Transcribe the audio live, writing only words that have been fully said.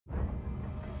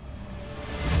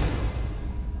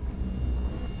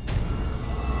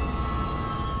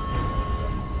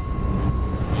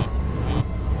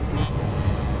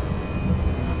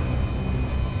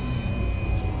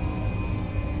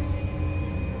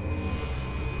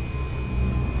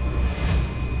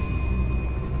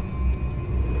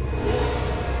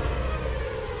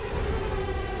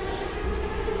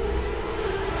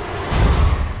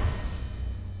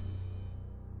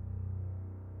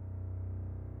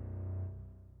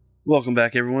Welcome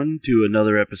back, everyone, to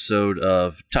another episode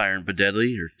of Tyrant but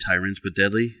Deadly, or Tyrants but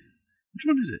Deadly. Which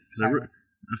one is it?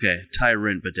 Okay,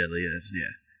 Tyrant but Deadly, yeah.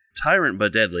 Tyrant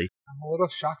but Deadly. I'm a little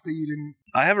shocked that you didn't...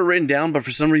 I have it written down, but for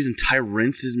some reason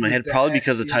Tyrants is in my head, probably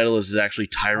because the title is actually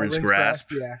Tyrant's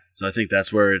Grasp. Yeah. So I think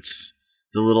that's where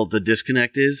the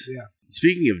disconnect is. Yeah.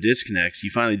 Speaking of disconnects,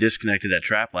 you finally disconnected that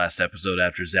trap last episode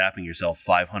after zapping yourself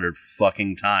 500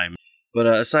 fucking times. But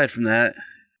aside from that,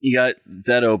 you got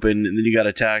that open, and then you got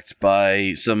attacked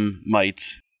by some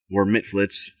mites, or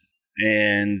mitflits,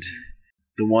 and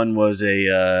the one was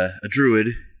a druid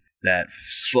that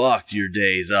fucked your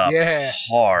days up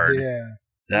hard.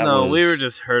 Yeah. We were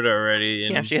just hurt already.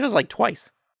 Yeah, she hit us like twice.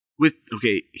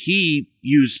 He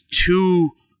used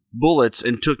 2 bullets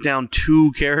and took down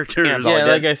 2 characters. Yeah,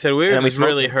 like I said, we were just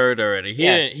really hurt already.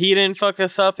 He didn't fuck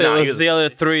us up. It was the other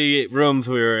 3 rooms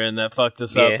we were in that fucked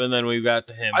us up, and then we got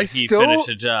to him. He finished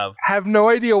the job. Have no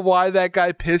idea why that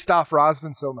guy pissed off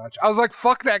Rosman so much. I was like,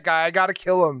 fuck that guy. I gotta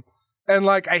kill him. And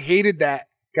I hated that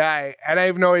guy, and I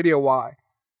have no idea why.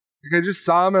 I just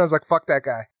saw him, and I was like, fuck that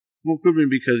guy. Well, it could have been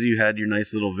because you had your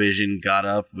nice little vision, got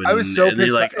up, I was so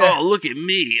pissed off. Oh, look at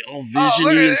me, all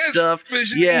vision-y and stuff.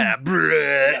 Yeah,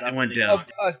 bruh. I went down.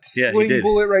 A sling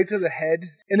bullet right to the head.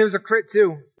 And it was a crit,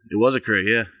 too. It was a crit,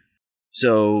 yeah.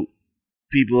 So,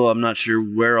 people, I'm not sure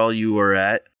where all you are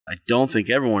at. I don't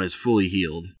think everyone is fully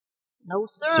healed. No,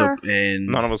 sir. And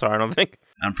none of us are, I don't think.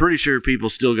 I'm pretty sure people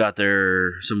still got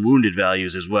some wounded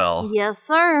values as well. Yes,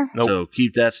 sir. Nope. So,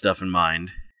 keep that stuff in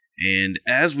mind. And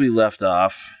as we left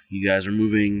off, you guys are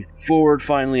moving forward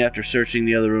finally after searching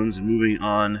the other rooms and moving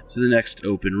on to the next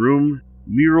open room.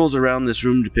 Murals around this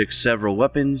room depict several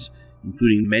weapons,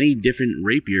 including many different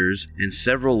rapiers and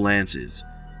several lances.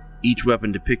 Each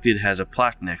weapon depicted has a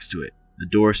plaque next to it. The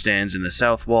door stands in the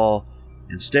south wall,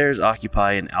 and stairs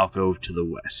occupy an alcove to the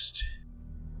west.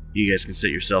 You guys can set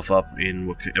yourself up in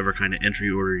whatever kind of entry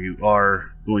order you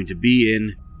are going to be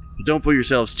in, but don't put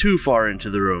yourselves too far into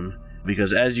the room,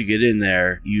 because as you get in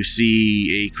there, you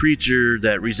see a creature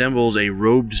that resembles a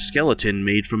robed skeleton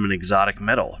made from an exotic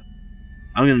metal.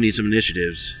 I'm going to need some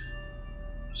initiatives.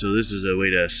 So this is a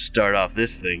way to start off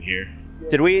this thing here.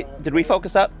 Did we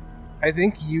focus up? I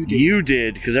think you did. You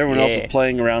did, because everyone else was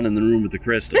playing around in the room with the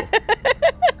crystal.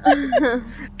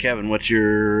 Kevin, what's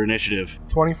your initiative?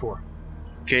 24.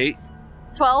 Kate?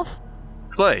 12.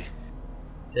 Clay?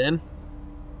 10.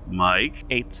 Mike?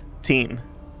 18.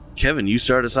 Kevin, you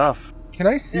start us off. Can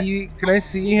I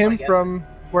see him from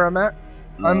where I'm at?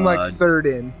 I'm third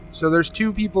in. So there's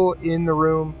 2 people in the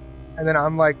room, and then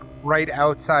I'm right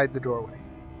outside the doorway.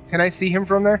 Can I see him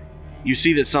from there? You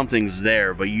see that something's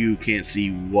there, but you can't see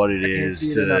what it is.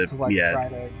 Can't see it enough to try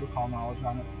to recall knowledge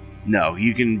on it. No,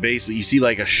 you can you see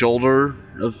a shoulder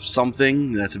of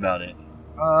something. That's about it.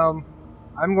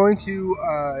 I'm going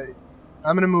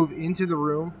to move into the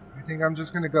room. I think I'm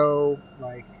just going to go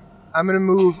I'm going to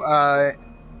move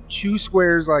 2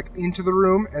 squares into the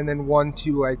room, and then 1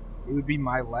 to it would be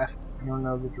my left. I don't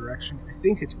know the direction. I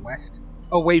think it's west.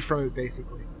 Away from it,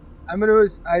 basically.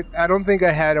 I don't think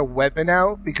I had a weapon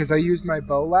out because I used my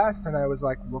bow last and I was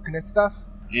looking at stuff.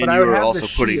 And but you I would were have also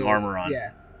the putting shield. armor on.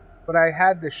 Yeah. But I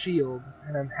had the shield,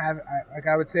 and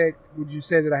I would say, would you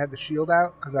say that I had the shield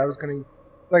out? Because I was going to,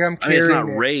 I'm carrying it's not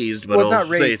raised, but it's not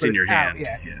raised, say it's in your hand.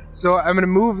 Yeah. So I'm going to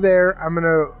move there. I'm going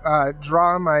to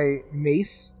draw my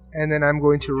mace, and then I'm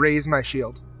going to raise my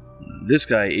shield. This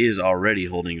guy is already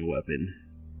holding a weapon.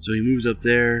 So he moves up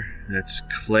there. That's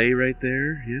Clay right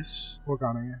there, yes?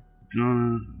 Morgana,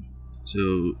 yeah.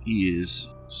 So he is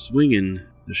swinging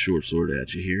the short sword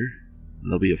at you here.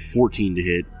 That'll be a 14 to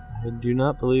hit. I do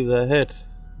not believe that hits.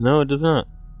 No, it does not.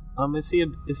 Is he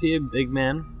a big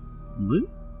man? What?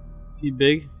 Is he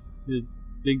big? Is he a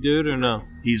big dude or no?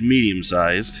 He's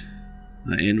medium-sized.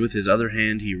 And with his other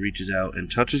hand, he reaches out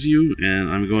and touches you,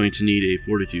 and I'm going to need a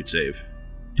fortitude save.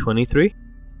 23?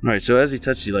 Alright, so as he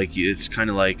touches you, it's kind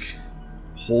of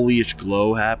holyish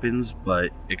glow happens,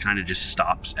 but it kind of just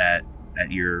stops at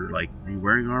your, are you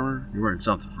wearing armor? You're wearing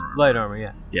something for armor. Light armor,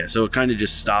 yeah. Yeah, so it kind of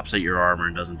just stops at your armor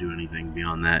and doesn't do anything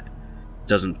beyond that. It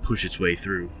doesn't push its way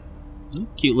through.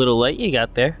 Cute little light you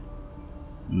got there.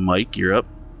 Mike, you're up.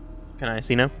 Can I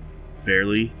see now?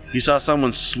 Barely. You saw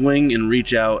someone swing and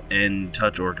reach out and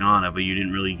touch Organa, but you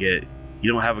didn't really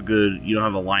you don't have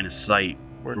a line of sight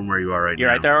from where you are right now. You're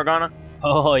right there, Organa?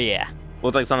 Oh, yeah.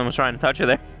 Looks like someone was trying to touch you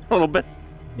there a little bit.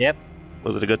 Yep.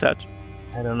 Was it a good touch?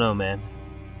 I don't know, man.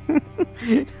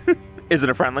 Is it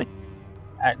a friendly?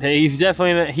 He's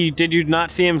definitely... Did you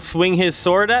not see him swing his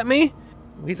sword at me?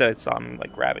 He said I saw him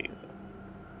grab you. So.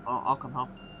 I'll come help.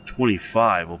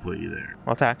 25 will put you there.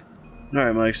 I'll attack.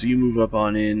 Alright, Mike, so you move up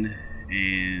on in,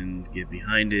 and get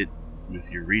behind it with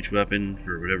your reach weapon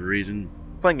for whatever reason.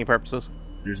 Flanking purposes.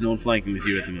 There's no one flanking with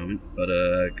you at the moment, but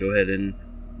go ahead and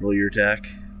roll your attack.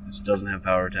 This doesn't have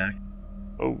power attack.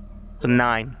 Oh, it's a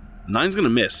 9. 9's gonna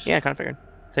miss. Yeah, I kind of figured.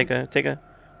 Take a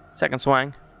second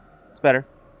swing. It's better.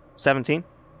 17.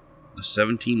 A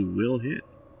 17 will hit.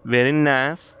 Very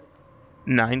nice.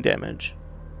 9 damage.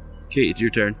 Okay, it's your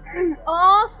turn.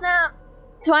 Oh, snap.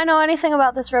 Do I know anything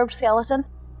about this rogue skeleton?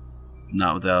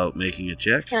 Not without making a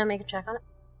check. Can I make a check on it?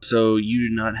 So you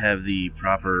do not have the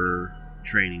proper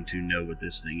training to know what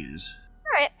this thing is.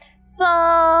 Alright, so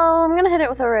I'm gonna hit it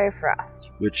with a ray of frost.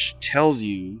 Which tells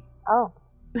you Oh.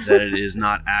 that it is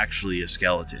not actually a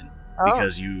skeleton. Oh.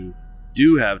 Because you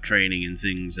do have training in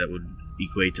things that would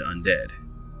equate to undead.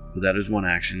 But that is one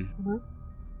action. Mm-hmm.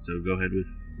 So go ahead with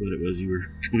what it was you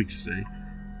were going to say.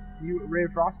 You Ray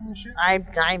of Frost in this shit? I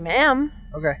am.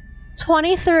 Okay.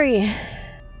 23.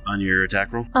 On your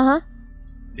attack roll, Uh-huh.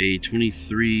 a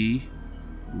 23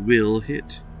 will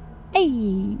hit.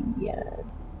 Hey.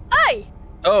 Hey!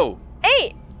 Oh!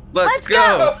 Hey! Let's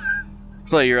go!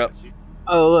 Clay, you're up.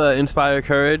 I'll inspire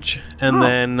courage, and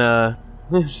then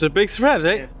it's a big surprise,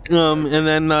 right? And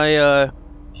then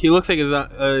he looks like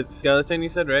a skeleton. You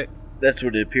said, right? That's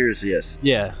what it appears, yes.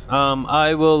 Yeah.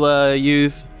 I will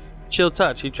use chill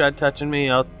touch. He tried touching me.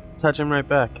 I'll touch him right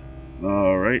back.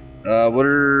 Alright.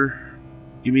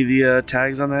 Give me the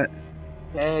tags on that.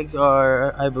 Tags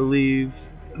are, I believe,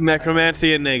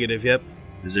 necromancy and negative. Yep.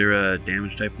 Is there a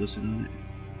damage type listed on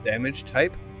it? Damage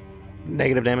type.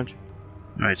 Negative damage.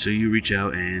 Alright, so you reach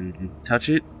out and touch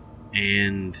it,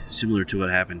 and similar to what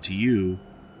happened to you,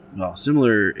 well,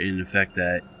 similar in the fact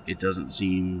that it doesn't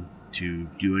seem to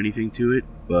do anything to it,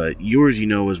 but yours,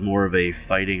 was more of a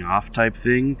fighting off type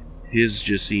thing. His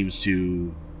just seems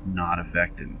to not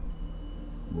affect him,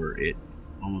 or it,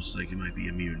 almost like it might be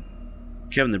immune.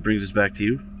 Kevin, that brings us back to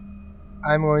you.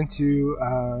 I'm going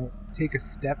to take a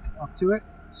step up to it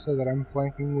so that I'm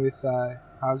flanking with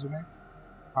Cosma.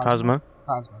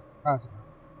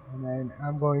 And then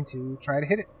I'm going to try to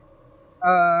hit it.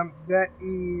 That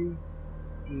is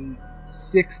a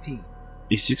 16.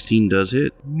 A 16 does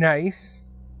hit. Nice.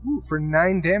 Ooh, for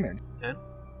 9 damage. Okay.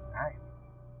 Nice.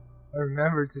 I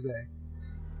remember today.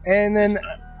 And then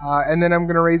I'm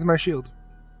going to raise my shield.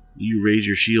 You raise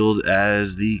your shield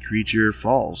as the creature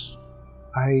falls.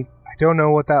 I don't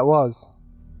know what that was.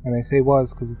 And I say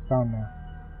was because it's gone now.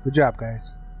 Good job,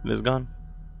 guys. It is gone.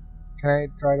 Can I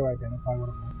try to identify what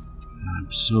it was?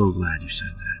 I'm so glad you said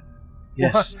that.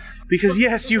 Yes, because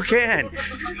yes, you can.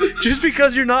 Just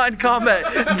because you're not in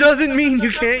combat doesn't mean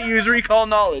you can't use recall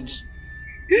knowledge.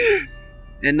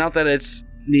 And not that it's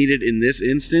needed in this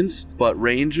instance, but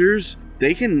rangers,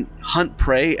 they can hunt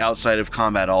prey outside of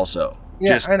combat also.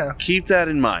 Yeah, Just I know. keep that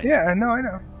in mind. Yeah, I know.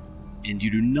 And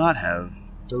you do not have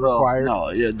The required.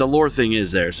 No, yeah, the lore thing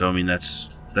is there, so I mean that's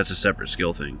a separate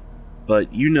skill thing.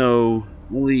 But you know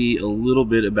only a little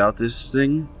bit about this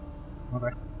thing.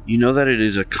 Okay. You know that it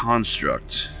is a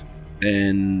construct,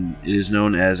 and it is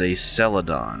known as a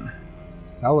Celadon.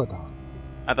 Celadon.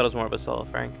 I thought it was more of a cell,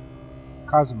 Frank.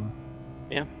 Cosmo.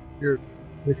 Yeah. You're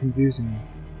confusing me.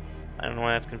 I don't know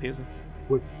why that's confusing.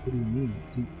 What do you mean?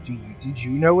 Did you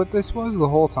know what this was the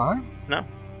whole time? No.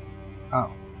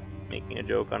 Oh. Making a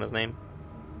joke on his name.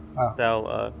 Oh.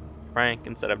 Sell Frank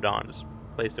instead of Don. Just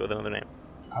placed it with another name.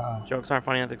 Jokes aren't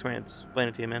funny. I have to explain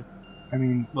it to you, man. I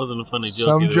mean, Wasn't a funny joke.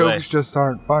 some either jokes way. just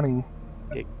aren't funny.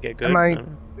 Get good. Am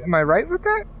I right with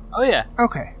that? Oh yeah.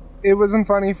 Okay. It wasn't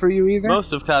funny for you either?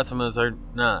 Most of Cosmos are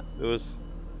not. It was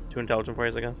too intelligent for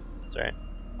you, I guess. It's alright.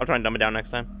 I'll try and dumb it down next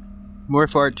time. More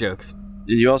fart jokes.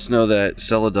 And you also know that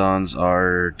Celadons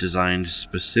are designed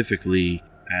specifically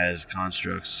as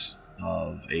constructs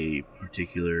of a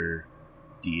particular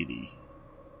deity.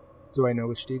 Do I know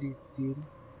which deity?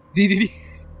 Deity?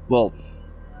 Well,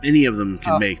 any of them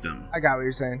can make them. I got what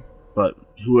you're saying. But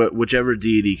whichever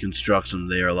deity constructs them,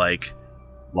 they are like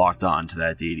locked on to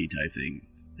that deity type thing.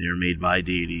 They are made by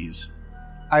deities.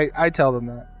 I tell them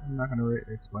that. I'm not going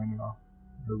to explain it all.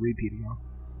 Or repeat it all.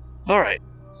 Alright.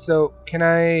 So, can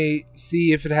I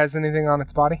see if it has anything on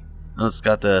its body? Well, it's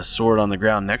got the sword on the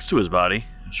ground next to his body.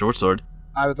 A short sword.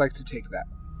 I would like to take that.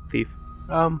 Thief.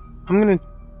 I'm gonna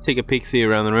take a peek see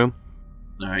around the room.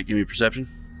 Alright, give me perception.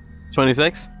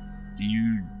 26.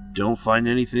 You don't find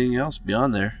anything else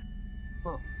beyond there.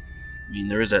 Huh. I mean,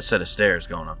 there is that set of stairs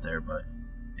going up there, but...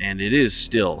 And it is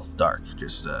still dark,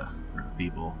 just for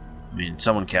people. I mean,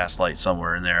 someone cast light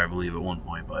somewhere in there, I believe, at one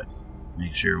point, but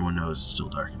make sure everyone knows it's still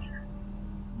dark in here.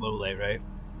 Low light, right?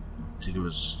 I think it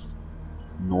was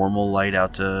normal light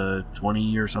out to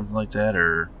 20 or something like that,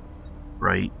 or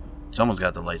bright. Someone's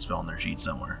got the light spell on their sheet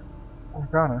somewhere.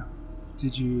 Organa,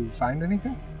 did you find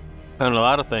anything? Found a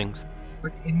lot of things.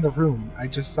 Like in the room. I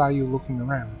just saw you looking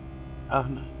around.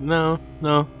 No.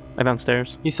 I found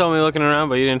stairs. You saw me looking around,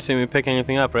 but you didn't see me pick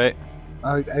anything up, right?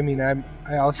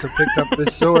 I also picked up the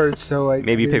sword, so I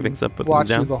maybe you picked things up, but watched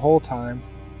down. you the whole time.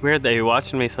 Weird that you're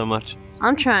watching me so much.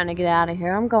 I'm trying to get out of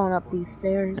here. I'm going up these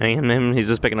stairs. And he's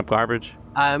just picking up garbage.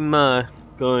 I'm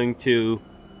going to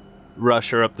rush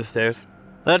her up the stairs.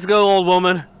 Let's go, old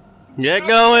woman. Get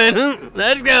going.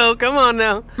 Let's go. Come on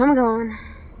now. I'm going.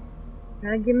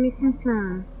 Gotta give me some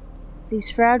time. These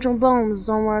fragile bones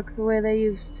don't work the way they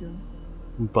used to.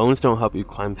 Bones don't help you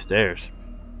climb stairs.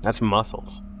 That's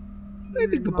muscles. I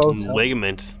think the bones help.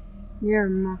 Ligaments. You're a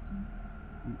muscle.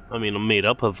 I mean, I'm made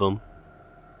up of them.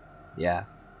 Yeah.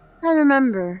 I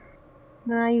remember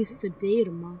when I used to date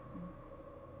a muscle.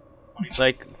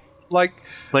 Like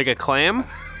a clam?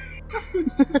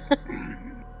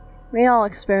 We all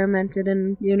experimented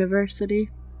in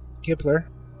university. Kipler,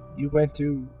 you went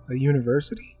to a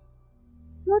university?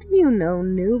 What do you know,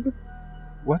 noob?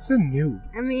 What's a noob?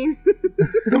 I mean...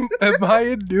 Am I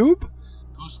a noob?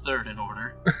 Who's third in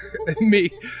order?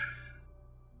 Me.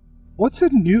 What's a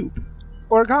noob?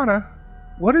 Organa,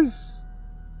 what does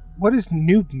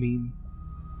noob mean?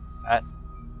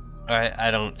 I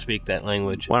don't speak that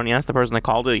language. Why don't you ask the person that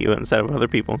called it you instead of other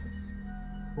people?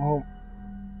 Well,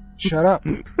 shut up.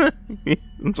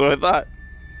 That's what I thought.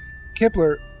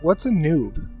 Kipler, what's a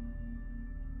noob?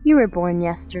 You were born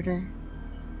yesterday.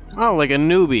 Oh, like a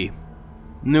newbie.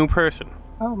 New person.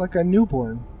 Oh, like a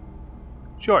newborn.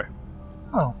 Sure.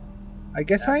 Oh, I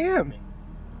guess I am.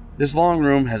 This long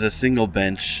room has a single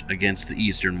bench against the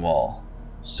eastern wall.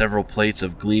 Several plates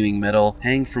of gleaming metal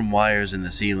hang from wires in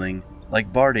the ceiling,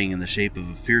 like barding in the shape of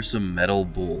a fearsome metal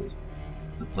bull.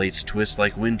 The plates twist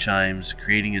like wind chimes,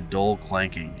 creating a dull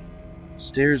clanking.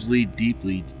 Stairs lead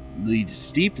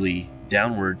steeply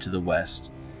downward to the west,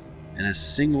 and a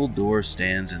single door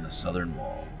stands in the southern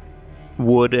wall.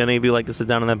 Would any of you like to sit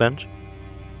down on that bench?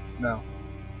 No.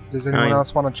 Does anyone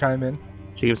else want to chime in?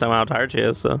 She keeps talking about how tired she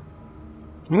is, so...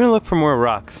 I'm gonna look for more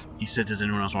rocks. He said, does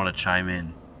anyone else want to chime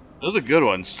in? That was a good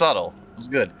one. Subtle. It was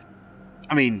good.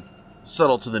 I mean,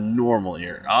 subtle to the normal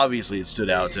ear. Obviously, it stood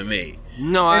out to me.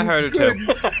 No, I heard it too.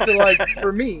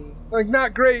 For me.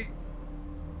 Not great.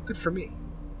 Good for me.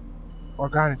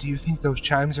 Organa, do you think those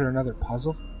chimes are another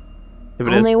puzzle? If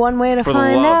it Only is, one way to for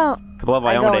find out. For the love of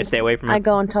Ionia, stay away from it. I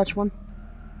go and touch one.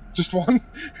 Just one?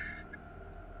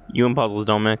 You and puzzles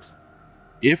don't mix.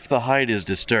 If the hide is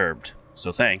disturbed,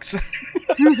 so thanks.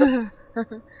 You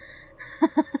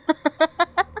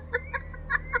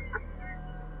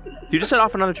just set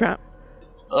off another trap?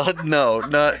 No,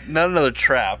 not another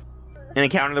trap. An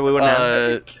encounter that we wouldn't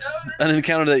have? An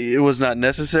encounter that it was not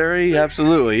necessary?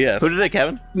 Absolutely, yes. Who did it,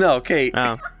 Kevin? No, Kate.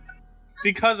 Oh.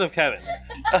 Because of Kevin.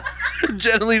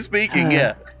 Generally speaking,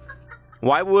 yeah.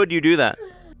 Why would you do that?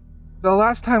 The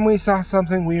last time we saw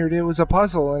something weird, it was a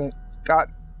puzzle, and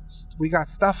we got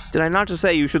stuff. Did I not just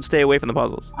say you should stay away from the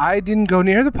puzzles? I didn't go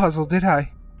near the puzzle, did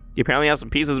I? You apparently have some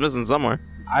pieces missing somewhere.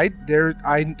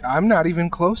 I'm not even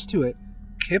close to it.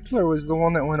 Kipler was the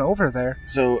one that went over there.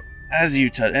 So as you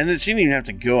touch, and she didn't even have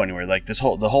to go anywhere. Like this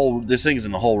thing's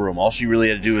in the whole room. All she really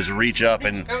had to do was reach up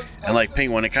and like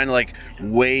ping one. It kind of like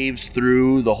waves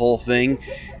through the whole thing,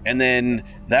 and then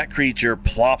that creature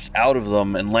plops out of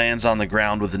them and lands on the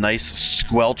ground with a nice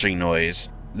squelching noise.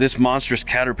 This monstrous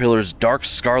caterpillar's dark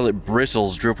scarlet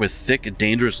bristles drip with thick,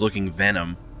 dangerous-looking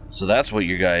venom. So that's what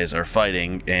you guys are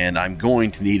fighting, and I'm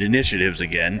going to need initiatives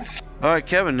again. All right,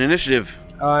 Kevin, initiative.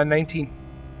 19.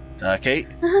 Kate?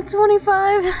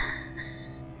 25.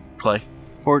 Clay?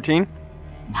 14.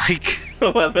 Mike?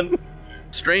 11.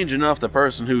 Strange enough, the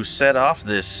person who set off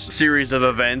this series of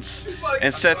events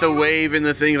and set the wave in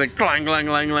the things like clang, clang,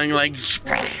 clang, clang, like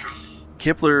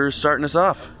Kipler's starting us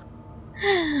off.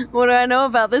 What do I know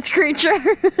about this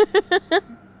creature?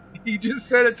 He just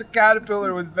said it's a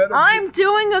caterpillar with venom. I'm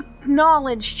doing a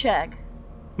knowledge check.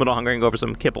 Middle Hunger and go for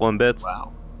some Kipple and bits.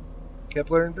 Wow.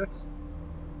 Kipler and bits?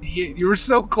 You were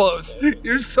so close.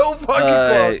 You're so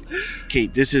fucking close.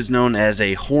 Kate, this is known as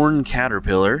a horn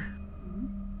caterpillar.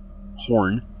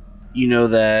 Horn. You know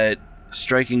that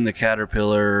striking the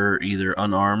caterpillar either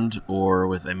unarmed or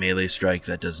with a melee strike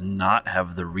that does not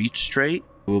have the reach trait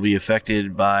will be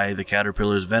affected by the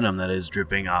caterpillar's venom that is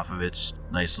dripping off of its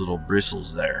nice little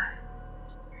bristles there.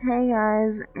 Hey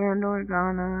guys, and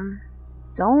Organa.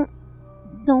 Don't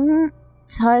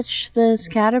touch this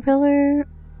caterpillar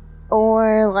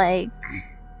or like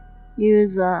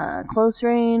use a close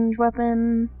range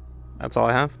weapon. That's all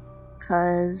I have.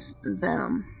 Cause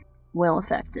venom will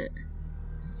affect it.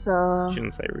 So She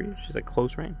didn't say reach, she said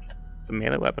close range. It's a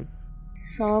melee weapon.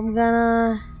 So I'm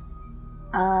gonna,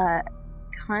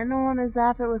 kinda wanna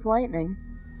zap it with lightning.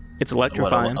 It's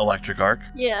electrifying. What, electric arc?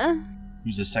 Yeah.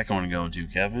 Who's the second one going to,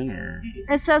 Kevin, or?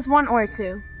 It says 1 or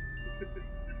 2.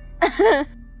 But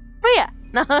yeah,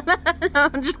 no,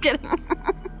 I'm just kidding.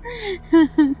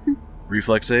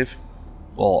 Reflex save?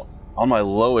 Well, on my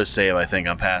lowest save, I think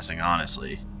I'm passing,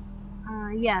 honestly.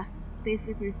 Yeah,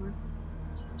 basic reflex.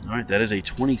 Alright, that is a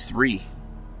 23.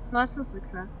 So that's a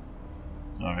success.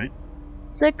 Alright.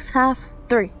 6, half,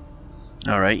 3.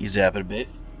 Alright, you zap it a bit.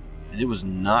 And it was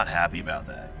not happy about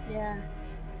that. Yeah.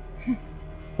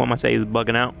 What am I say? He's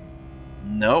bugging out.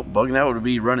 Nope, bugging out would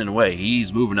be running away.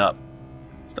 He's moving up.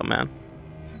 Still mad.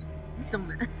 Still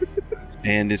mad.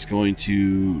 And it's going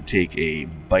to take a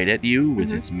bite at you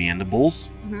with its mandibles.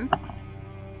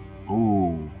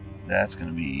 Ooh, that's going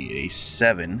to be a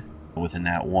 7 with a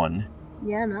nat 1.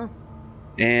 Yeah, no.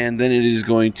 And then it is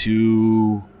going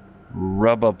to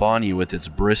rub up on you with its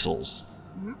bristles.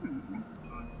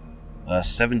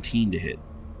 17 to hit.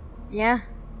 Yeah.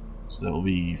 So that will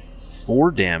be 4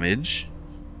 damage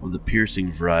of the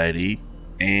piercing variety.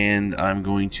 And I'm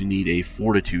going to need a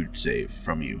fortitude save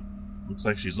from you. Looks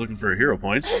like she's looking for her hero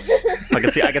points. I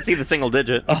can see the single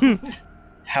digit.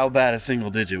 How bad a single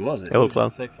digit was it? It was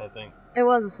close. 6, I think. It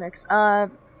was a 6.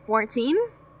 14?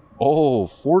 Oh,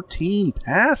 14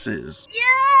 passes.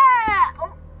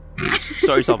 Yeah!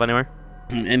 Saw yourself anywhere.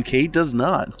 And Kate does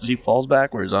not. She falls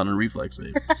backwards on a reflex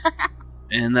save.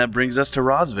 And that brings us to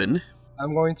Rosvin.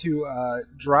 I'm going to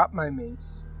drop my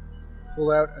mace,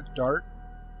 pull out a dart,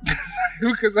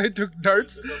 because I took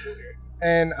darts,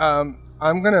 and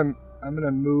I'm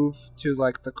gonna move to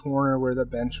like the corner where the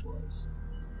bench was.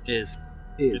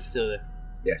 It's still there.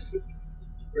 Yes,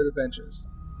 where the bench is.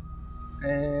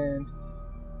 And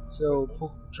so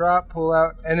pull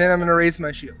out, and then I'm gonna raise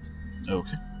my shield.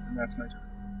 Okay. And that's my turn.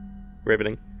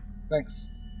 Riveting. Thanks.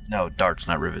 No, darts,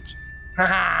 not rivets.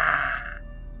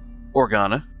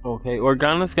 Organa. Okay,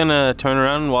 Organa's gonna turn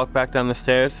around and walk back down the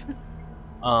stairs,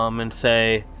 and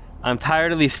say, "I'm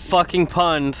tired of these fucking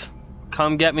puns.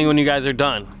 Come get me when you guys are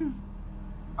done."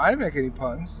 I didn't make any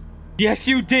puns. Yes,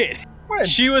 you did. When?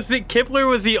 Kipler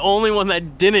was the only one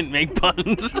that didn't make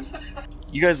puns.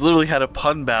 You guys literally had a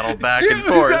pun battle back and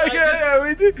forth. Yeah,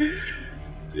 we did.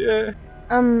 Yeah.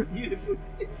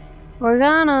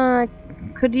 Organa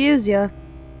could use you.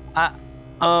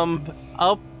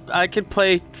 I could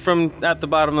play from at the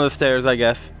bottom of the stairs, I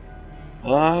guess.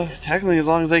 Technically, as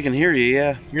long as they can hear you,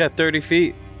 yeah. You're at 30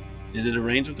 feet. Is it a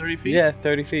range of 30 feet? Yeah,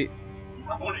 30 feet.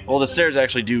 Well, the stairs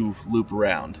actually do loop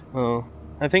around. Oh,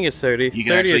 I think it's 30. You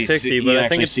can 30 actually or 60, see, but I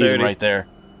think it's 30. them right there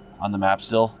on the map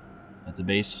still, at the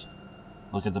base.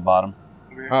 Look at the bottom.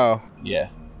 Oh.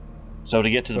 Yeah. So to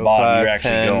get to the So bottom, 5, you're actually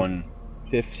 10, going...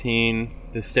 15.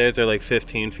 The stairs are like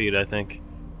 15 feet, I think.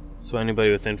 So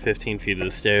anybody within 15 feet of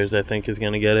the stairs, I think, is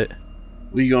going to get it.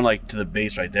 Were you going like to the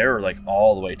base right there, or like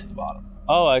all the way to the bottom?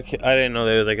 Oh, I didn't know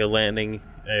there was like a landing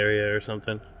area or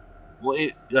something. Well,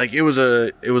 it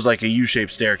was like a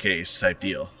U-shaped staircase type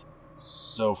deal.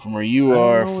 So from where you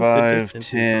are, 5,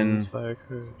 10,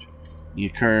 you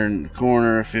turn the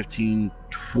corner, 15,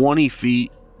 20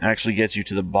 feet actually gets you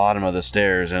to the bottom of the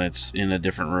stairs, and it's in a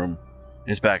different room.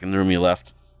 It's back in the room you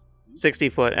left.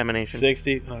 60-foot emanation.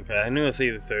 60? Okay, I knew it's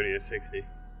either 30 or 60.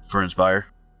 For Inspire?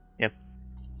 Yep.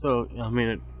 So, I mean,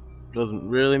 it doesn't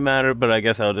really matter, but I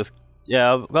guess I'll just...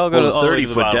 Yeah, I'll go well, to the 30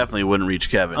 foot bottom. definitely wouldn't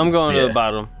reach Kevin. I'm going to the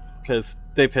bottom, because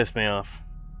they pissed me off.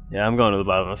 Yeah, I'm going to the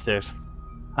bottom of the stairs.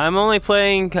 I'm only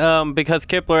playing because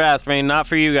Kipler asked me, not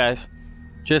for you guys.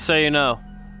 Just so you know.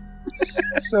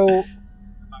 So,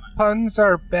 puns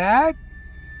are bad?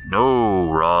 No,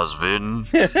 Rosvin.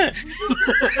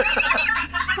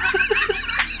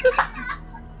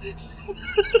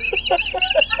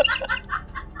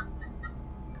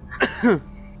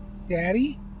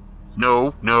 Daddy?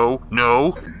 No.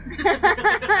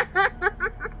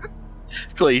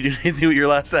 Clay, you do anything with your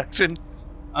last action?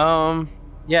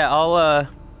 Yeah,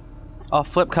 I'll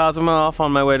flip Cosmo off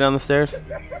on my way down the stairs.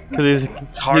 Cause he's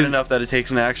hard enough that it takes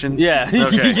an action? Yeah.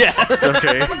 Okay. Yeah.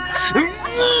 Okay.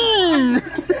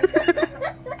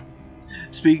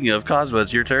 Speaking of Cosmo,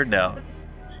 it's your turn now.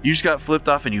 You just got flipped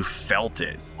off and you felt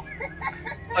it.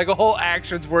 Like a whole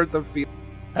action's worth of feel.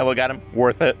 I look at him.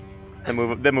 Worth it. Then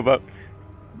move up.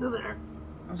 So there.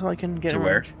 So I can get to him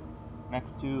where?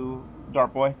 Next to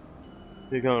Dart Boy.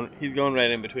 He's going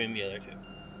right in between the other two.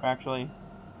 Actually,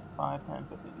 5, 10,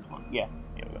 15, 20. Yeah,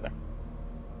 we'll go there.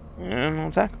 And I'll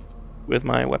attack with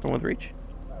my weapon with reach.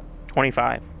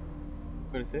 25.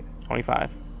 26? 25.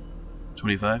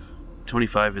 25?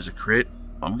 25 is a crit.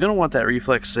 I'm going to want that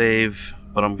reflex save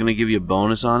but I'm going to give you a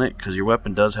bonus on it because your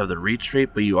weapon does have the reach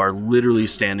trait, but you are literally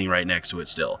standing right next to it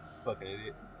still. Fucking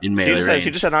idiot. In melee range.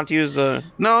 She just said not to use the...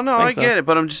 No, I so. get it,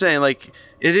 but I'm just saying, like,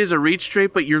 it is a reach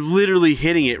trait, but you're literally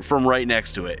hitting it from right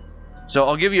next to it. So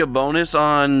I'll give you a bonus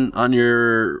on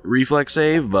your reflex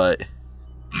save, but...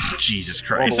 Jesus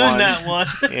Christ. Isn't that one?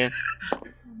 Yeah.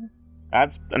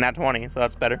 That's a nat 20, so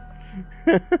that's better.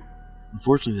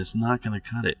 Unfortunately, that's not going to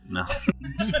cut it. No.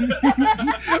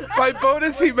 By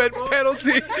bonus, he meant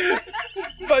penalty.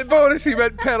 By bonus, he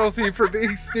meant penalty for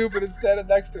being stupid and standing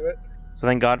next to it. So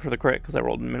thank God for the crit, because I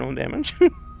rolled minimum damage.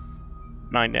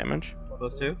 9 damage.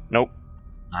 Those two? Nope.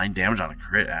 9 damage on a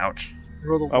crit. Ouch.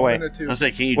 Roll a Oh, 1 wait. and a 2. I was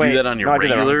say, can you Wait, do that on your no, I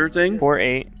did that regular thing? 4,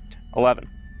 8, 11.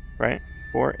 Right?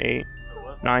 4, 8,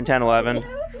 9, 10, 11,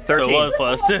 13. So what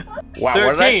plus 2? Wow, 13,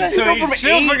 what did I say? so Go you from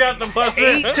still 8 forgot the plus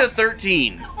 8 to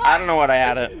 13. I don't know what I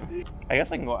added. I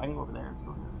guess I can go over there.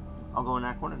 So I'll go in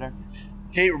that corner there.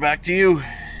 Kate, we're back to you.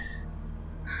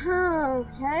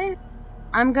 Okay.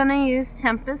 I'm gonna use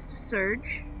Tempest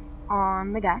Surge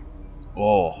on the guy.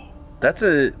 Oh, that's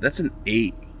an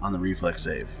 8 on the reflex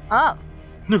save. Oh,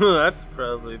 That's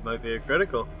probably might be a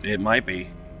critical. It might be.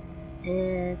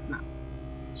 it's not.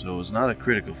 So it's not a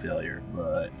critical failure,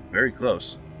 but very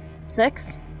close.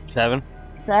 6, 7.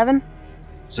 7.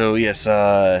 So yes,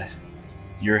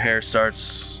 your hair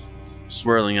starts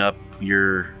swirling up,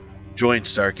 your joints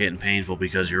start getting painful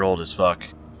because you're old as fuck,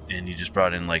 and you just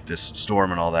brought in like this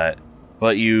storm and all that.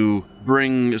 But you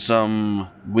bring some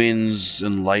winds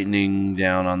and lightning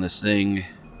down on this thing,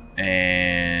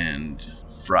 and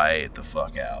fry it the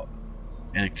fuck out.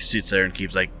 And it sits there and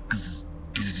keeps like...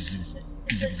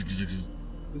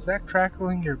 Was that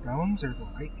crackling your bones or the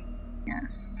lightning?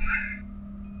 Yes.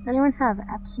 Does anyone have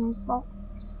Epsom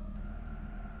salts?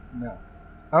 No.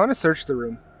 I want to search the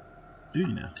room. Do you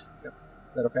know?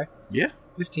 Is that okay? Yeah.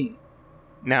 15.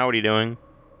 Now what are you doing?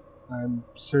 I'm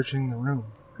searching the room.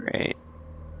 Great.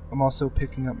 I'm also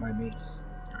picking up my mace.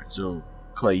 Alright, so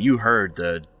Clay, you heard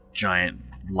the giant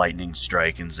lightning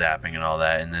strike and zapping and all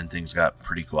that, and then things got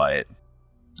pretty quiet.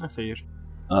 I figured.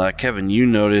 Kevin, you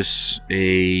notice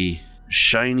a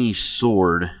shiny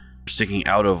sword sticking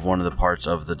out of one of the parts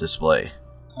of the display.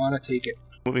 I want to take it.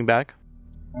 Moving back.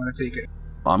 I want to take it.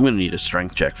 I'm going to need a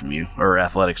strength check from you, or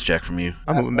athletics check from you.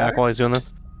 I'm moving back while he's doing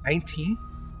this. 19?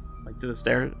 Like to the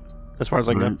stairs, as far as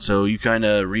I can. So you kind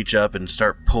of reach up and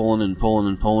start pulling and pulling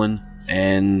and pulling,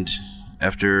 and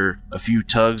after a few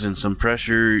tugs and some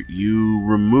pressure, you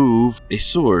remove a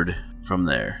sword from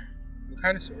there. What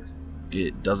kind of sword?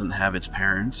 It doesn't have its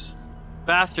parents.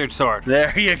 Bastard sword.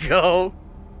 There you go.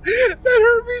 That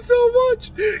hurt me so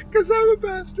much, because I'm a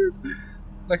bastard.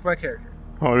 Like my character.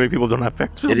 Oh, many people don't have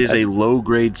facts. It is a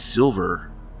low-grade silver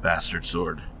bastard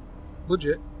sword.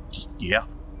 Legit. Yeah.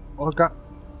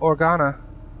 Organa.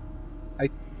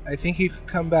 I think you could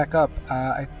come back up.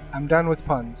 I'm done with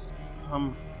puns.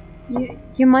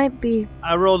 You might be.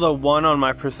 I rolled a 1 on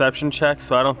my perception check,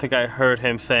 so I don't think I heard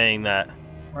him saying that.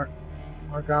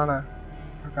 Organa.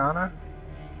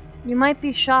 You might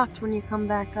be shocked when you come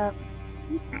back up.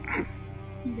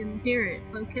 You didn't hear it.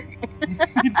 It's okay.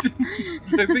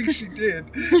 I think she did.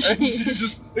 She's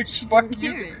just like, fuck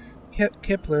you.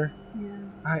 Kipler.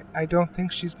 Yeah. I don't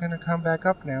think she's gonna come back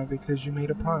up now because you made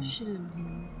a pun. She didn't hear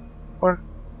me.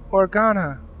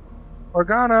 Organa.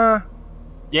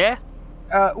 Yeah?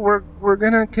 We're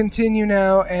gonna continue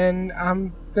now, and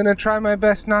I'm gonna try my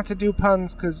best not to do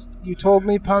puns because you told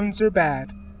me puns are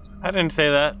bad. I didn't say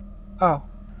that. Oh,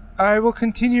 I will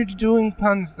continue to doing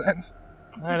puns then.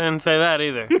 I didn't say that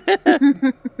either.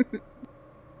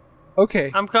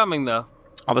 Okay. I'm coming, though.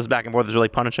 All this back and forth is really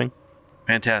punishing.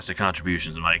 Fantastic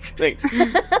contributions, Mike. Thanks.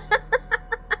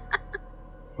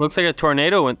 Looks like a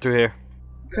tornado went through here.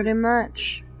 Pretty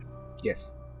much.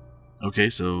 Yes. Okay,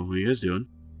 so what are you guys doing?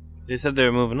 They said they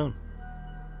were moving on.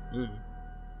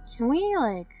 Can we,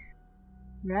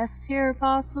 rest here,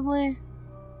 possibly?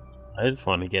 I just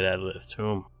want to get out of this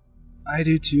tomb. I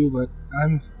do too, but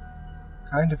I'm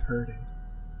kind of hurting.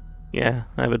 Yeah,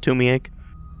 I have a tummy ache.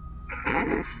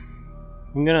 I'm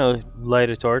gonna light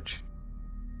a torch.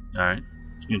 Alright.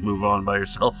 You can move on by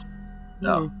yourself.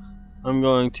 No. I'm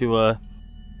going to,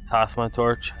 toss my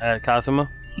torch at Kazuma.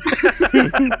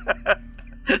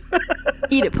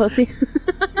 Eat it, pussy.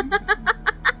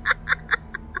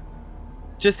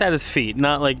 Just at his feet,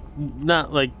 not like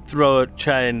throw it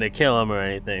trying to kill him or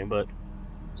anything, but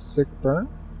Sick burn?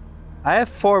 I have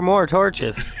 4 more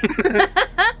torches.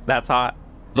 That's hot.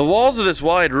 The walls of this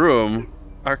wide room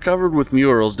are covered with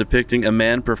murals depicting a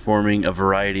man performing a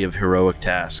variety of heroic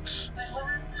tasks.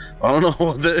 I don't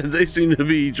know, they seem to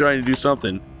be trying to do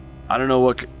something. I don't know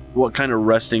what kind of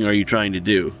resting are you trying to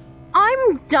do? I'm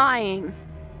I'm dying.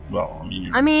 Well,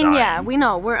 I mean, you're yeah, dying. we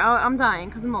know. I'm dying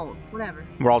because I'm old. Whatever.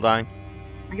 We're all dying.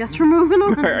 I guess we're moving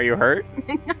on. Are you hurt?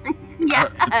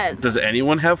 Yes. Does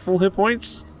anyone have full hit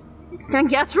points? I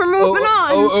guess we're moving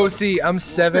on. OOC, I'm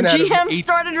 7 The out of GM 8.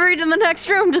 started reading the next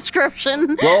room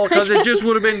description. Well, because it just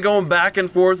would have been going back and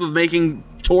forth with making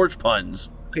torch puns.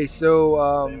 Okay, so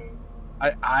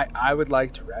I would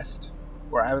like to rest,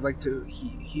 or I would like to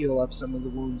heal up some of the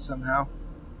wounds somehow.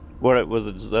 What was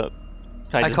it? Just, can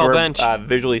I just call bench.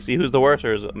 Visually see who's the worst,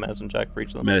 or is it a medicine check for each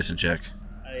of them? Medicine check.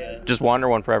 Just one or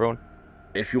one for everyone?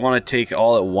 If you want to take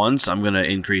all at once, I'm going to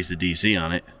increase the DC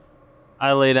on it.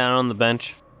 I lay down on the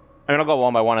bench I mean, I'll go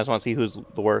one by one. I just want to see who's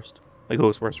the worst. Like,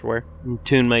 who's worst for where. and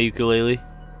tune my ukulele.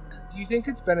 Do you think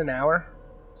it's been an hour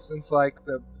since like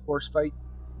the horse fight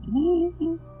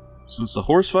Since the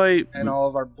horse fight, and all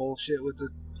of our bullshit with the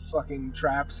fucking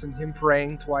traps and him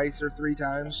praying twice or 3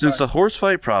 times? since the horse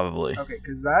fight, probably. Okay,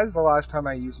 because that is the last time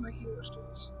I used my healer's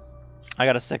tools. I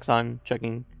got a 6 on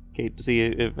checking Kate to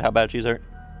see how bad she's hurt.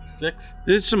 6.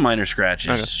 It's some minor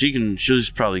scratches. Okay. She's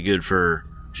probably good for.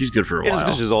 She's good for a It's while.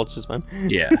 because she's old. She's fine.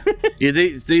 Yeah, yeah.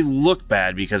 They look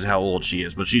bad because of how old she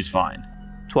is, but she's fine.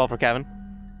 12 for Kevin.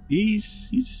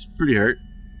 He's pretty hurt.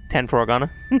 10 for Organa.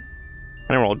 I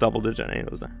didn't roll double digit on any of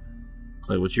those.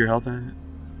 Clay, what's your health at?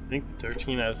 I think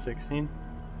 13 out of 16.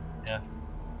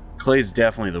 Clay's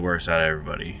definitely the worst out of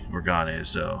everybody. Morgana is,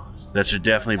 so that should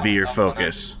definitely be your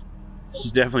focus.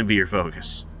 Should definitely be your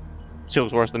focus. She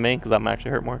looks worse than me because I'm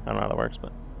actually hurt more. I don't know how that works,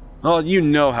 but Well, you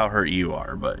know how hurt you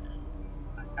are, but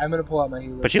I'm gonna pull out my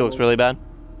healer's she looks tools. really bad.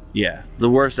 yeah, the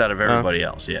worst out of everybody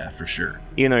else. Yeah, for sure.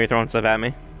 Even though you're throwing stuff at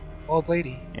me Old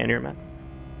lady, and you're mad.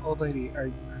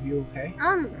 are you okay?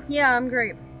 Yeah, I'm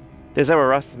great. They said we're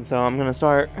rusting, so I'm gonna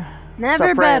start. Never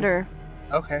Stop praying. better.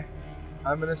 Okay,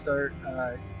 I'm gonna start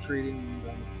treating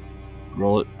them.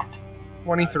 Roll it.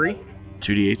 23.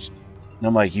 2d8s. Now,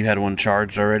 Mike, you had one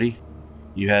charged already?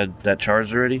 You had that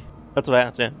charged already? That's what I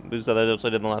asked. Yeah, we said that's what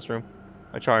I did in the last room.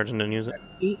 I charged and didn't use it.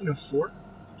 8 and a 4.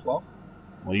 12.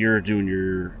 While you're doing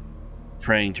your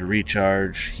praying to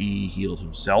recharge, he healed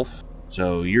himself.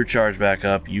 So you're charged back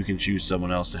up. You can choose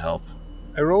someone else to help.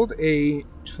 I rolled a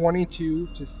 22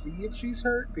 to see if she's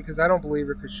hurt because I don't believe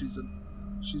her because she's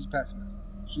a pessimist.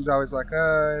 She's always like,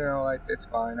 like it's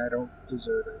fine. I don't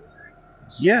deserve anything.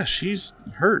 Yeah, she's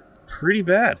hurt pretty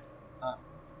bad.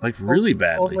 Like really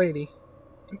badly. Old lady,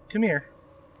 come here.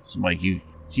 So Mike,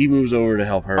 he moves over to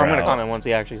help her I'm gonna out. comment once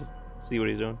he actually see what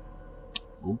he's doing.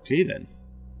 Okay then.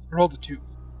 I rolled a 2.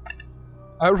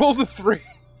 I rolled a 3.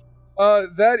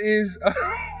 That is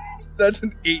that's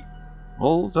an 8.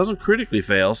 Well, it doesn't critically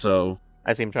fail, so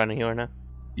I see him trying to heal her now.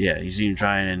 yeah, you see him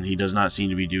trying, and he does not seem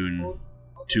to be doing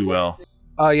too well.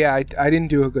 Yeah, I didn't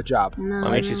do a good job. No.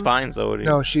 I mean, she's fine, so what do you...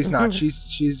 No, she's not.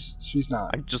 She's not.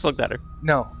 I just looked at her.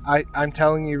 No, I'm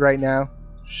telling you right now,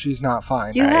 she's not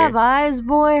fine. Do you have eyes,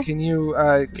 boy? Can you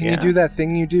Yeah. do that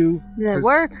thing you do? Does it 'Cause-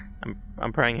 work?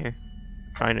 I'm praying here.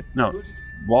 Trying to. No,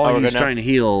 while Oh, we're he's good now? trying to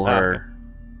heal Oh, her, okay.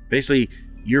 basically,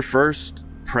 your first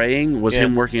praying was Yeah.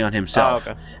 him working on himself.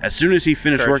 Oh, okay. As soon as he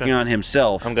finished Correction. working on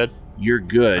himself, I'm good. you're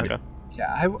good. Okay.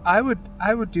 Yeah, I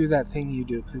would do that thing you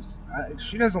do because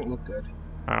she doesn't look good.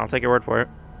 Alright, I'll take your word for it.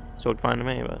 So it's fine to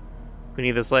me, but we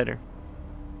need this later.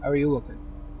 How are you looking?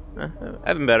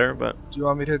 I've been better, but Do you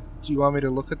want me to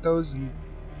look at those and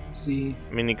see?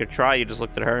 I mean, you could try. You just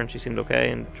looked at her and she seemed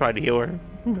okay, and tried to heal her.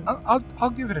 I'll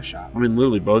give it a shot. I mean,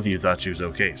 literally, both of you thought she was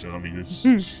okay. So I mean,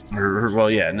 it's well,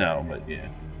 yeah, no, but yeah,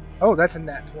 Oh, that's a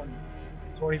nat 20.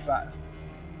 25.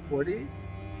 40.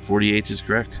 48 is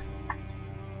correct.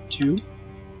 2.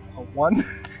 A 1.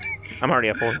 I'm already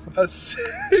at full. A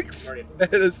 6.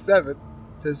 And a 7.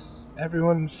 Does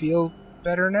everyone feel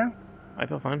better now? I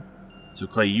feel fine. So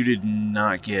Clay, you did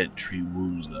not get treat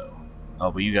wounds though.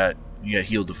 Oh, but you got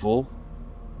healed to full,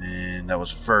 and that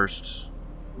was first.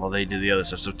 While they did the other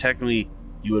stuff. So technically,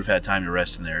 you would have had time to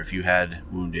rest in there if you had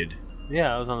wounded.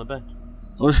 Yeah, I was on the bench.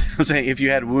 I'm saying if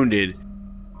you had wounded.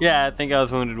 Yeah, I think I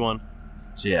was wounded 1.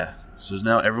 So yeah. So is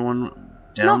now everyone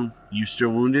down? No. You still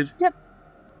wounded?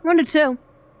 Wounded 2,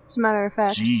 as a matter of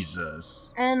fact.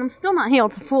 Jesus. And I'm still not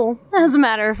healed to full, as a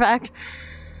matter of fact.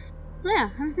 So yeah,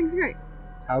 everything's great.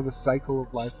 How the cycle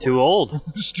of life Too works. old.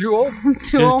 Just too old? Too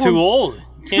Just old. too old.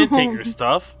 Can't Too take old. her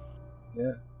stuff.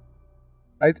 Yeah.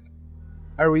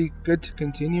 Are we good to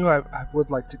continue? I would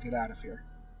like to get out of here.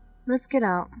 Let's get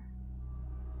out.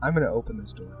 I'm gonna open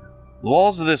this door. The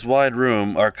walls of this wide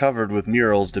room are covered with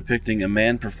murals depicting a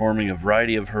man performing a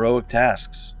variety of heroic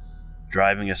tasks.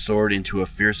 Driving a sword into a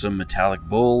fearsome metallic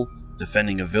bull,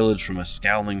 defending a village from a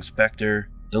scowling specter,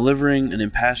 delivering an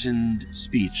impassioned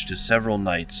speech to several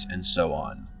knights, and so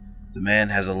on. The man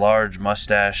has a large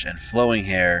mustache and flowing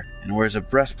hair and wears a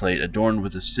breastplate adorned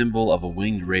with a symbol of a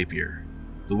winged rapier.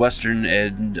 The western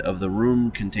end of the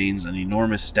room contains an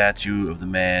enormous statue of the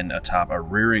man atop a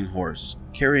rearing horse,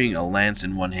 carrying a lance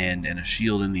in one hand and a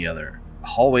shield in the other.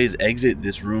 Hallways exit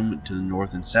this room to the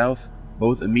north and south.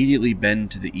 Both immediately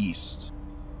bend to the east.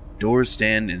 Doors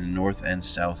stand in the north and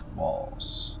south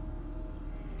walls.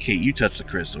 Kate, you touched the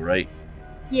crystal, right?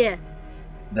 Yeah.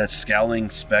 That scowling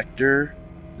specter,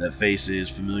 that face is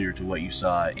familiar to what you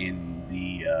saw in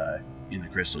the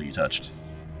crystal you touched.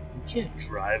 You can't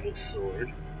drive a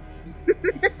sword.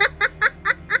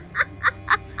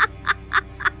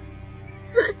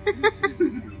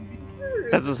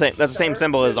 That's the same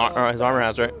symbol his armor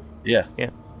has, right? Yeah. Yeah,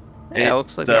 it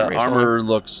looks like the armor armor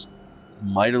looks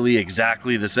mightily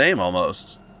exactly the same,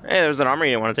 almost. Hey, there's an armor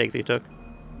you didn't want to take that you took.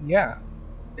 Yeah.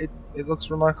 It looks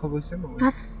remarkably similar.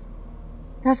 That's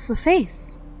the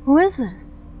face. Who is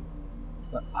this?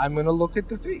 But I'm gonna look at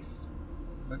the face.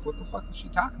 Like, what the fuck is she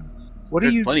talking about? What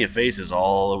There's are you? plenty of faces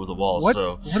all over the walls, What?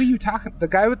 so... What are you talking? The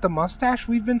guy with the mustache?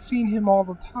 We've been seeing him all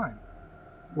the time.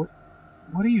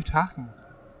 What are you talking about?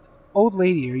 Old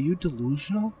lady, are you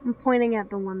delusional? I'm pointing at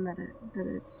the one that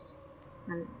it's.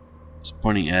 It's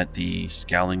pointing at the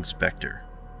scowling specter.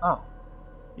 Oh,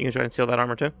 You can try and steal that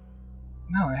armor too.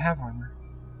 no, I have armor.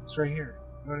 It's right here.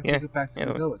 I'm gonna take it back to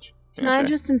the village. Can Yeah, I sure.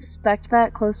 just inspect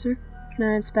that closer? Can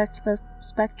I inspect the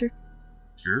specter?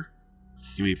 Sure.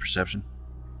 Give me a perception.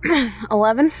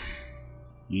 11.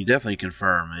 You definitely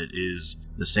confirm it is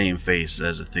the same face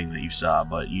as the thing that you saw,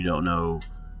 but you don't know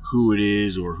who it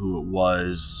is or who it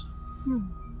was.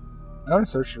 I want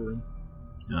to search the room.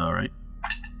 Alright.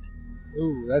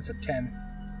 Ooh, that's a 10.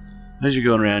 As you're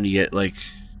going around, you get like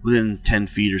within 10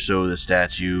 feet or so of the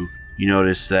statue. You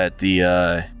notice that the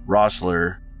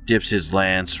Rosler dips his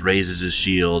lance, raises his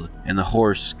shield, and the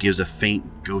horse gives a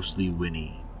faint, ghostly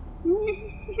whinny.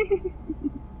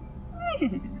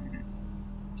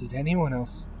 Did anyone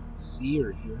else see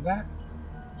or hear that?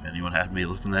 Anyone happen to be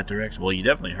looking in that direction? Well, you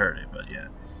definitely heard it, but yeah.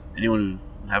 Anyone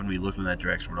who happened to be looking in that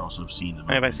direction would also have seen them.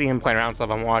 And if I see him playing around with stuff,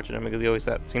 I'm watching him because he always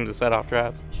seems to set off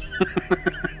traps.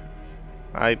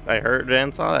 I heard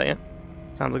and saw that. Yeah,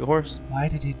 sounds like a horse. Why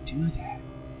did it do that?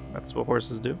 That's what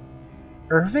horses do.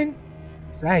 Irvin?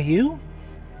 Is that you?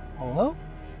 Hello?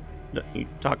 You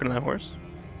talking to that horse?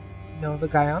 No, the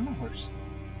guy on the horse.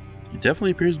 It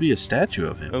definitely appears to be a statue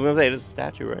of I him. was gonna say it's a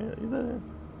statue, right? He's a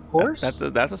Horse?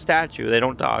 That's a statue. They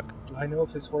don't talk. Do I know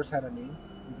if his horse had a name?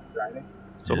 Was it Friday?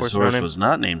 So His horse horse running. was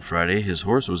not named Friday. His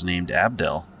horse was named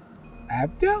Abdel,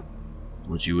 Abdel?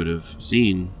 which you would have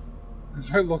seen.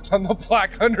 If I looked on the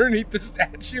plaque underneath the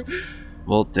statue.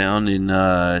 Well, down in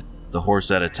the horse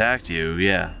that attacked you,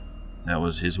 yeah. That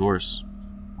was his horse.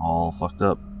 All fucked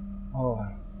up. Oh, I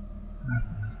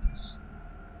don't like this.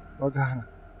 Morgana?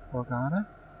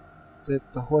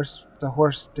 The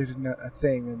horse did a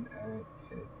thing, and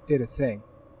it did a thing.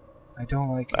 I don't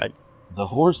like it. The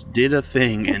horse did a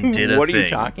thing and did a What thing. are you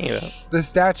talking about? The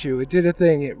statue, it did a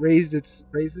thing. It raised its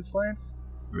lance,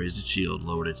 Raised its shield,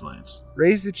 lowered its lance.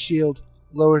 raised its shield,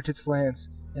 lowered its lance,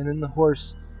 and then the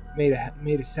horse made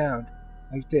a sound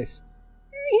like this.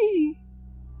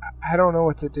 I don't know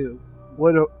what to do.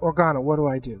 Organa, what do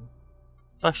I do?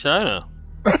 Fuck should I know?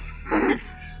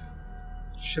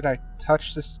 Should I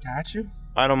touch the statue?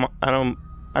 I don't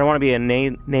want to be a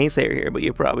naysayer here, but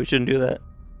you probably shouldn't do that.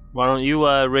 Why don't you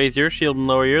raise your shield and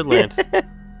lower your lance?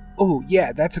 Oh,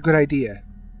 yeah, that's a good idea.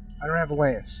 I don't have a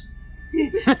lance.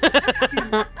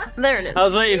 There it is. I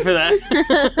was waiting for that.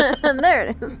 There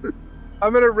it is.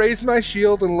 I'm gonna raise my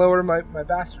shield and lower my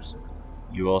bastard sword.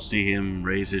 You all see him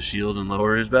raise his shield and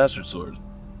lower his bastard sword.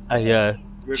 I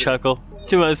chuckle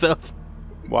to myself.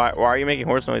 Why are you making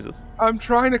horse noises? I'm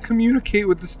trying to communicate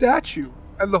with the statue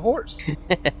and the horse.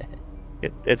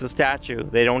 It's a statue.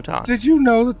 They don't talk. Did you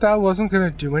know that wasn't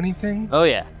gonna do anything? Oh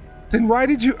yeah. Then why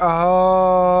did you?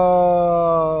 Oh.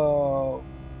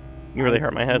 You really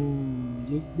hurt my head.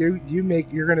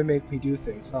 You're gonna make me do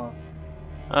things, huh?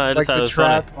 I Like just thought it the was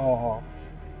trap. funny. Oh.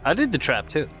 I did the trap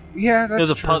too. Yeah, that's It was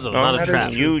a true. puzzle, No, not a that is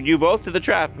trap. true. You both did the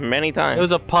trap many times. It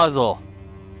was a puzzle.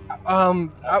 Can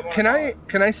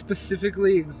I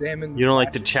specifically examine? You don't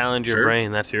like to statue? challenge your Sure.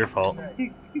 brain. That's your fault.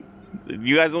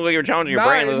 You guys look like you were challenging your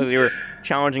brain. It looked like you were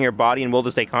challenging your body and will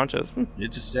to stay conscious.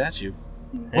 It's a statue.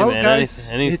 Hey Well, man, guys,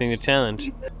 anything to it's-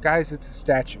 challenge. Guys, it's a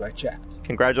statue. I checked.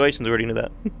 Congratulations, we already knew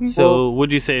that. So,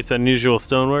 would you say it's unusual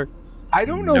stonework? I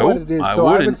don't know Nope, what it is, I so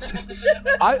I would wouldn't. say,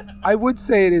 I would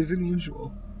say it is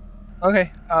unusual.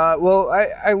 Okay. Well,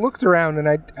 I looked around and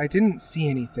I didn't see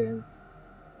anything.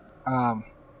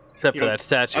 Except for that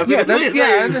statue.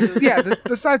 Yeah,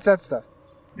 besides that stuff.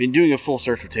 I mean, doing a full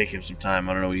search would take him some time.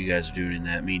 I don't know what you guys are doing in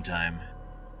that meantime.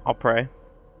 I'll pray.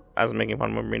 As I'm making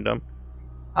fun of him being dumb.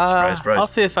 Surprise, surprise. I'll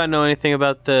see if I know anything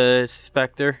about the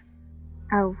Spectre.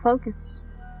 I will focus.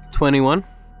 21.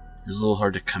 It's a little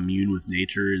hard to commune with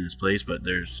nature in this place, but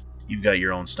you've got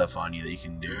your own stuff on you that you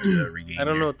can do to regain. I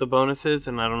don't know what the bonus is,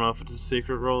 and I don't know if it's a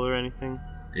secret roll or anything.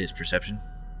 It's perception.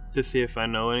 To see if I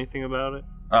know anything about it.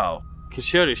 Oh, Because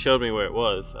she already showed me where it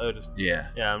was. yeah.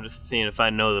 I'm just seeing if I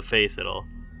know the face at all.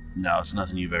 No, it's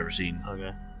nothing you've ever seen.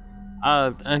 Okay.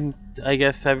 And I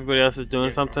guess everybody else is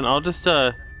doing something. I'll just,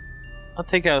 I'll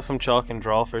take out some chalk and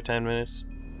draw for 10 minutes.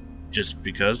 Just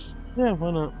because? Yeah,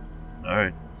 why not? All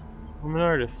right. I'm an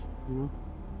artist. You know?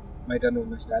 Am I done with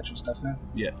my statue stuff now?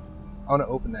 Yeah. I want to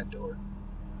open that door.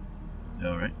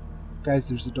 All right. Guys,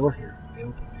 there's a door here. I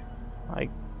opened it. I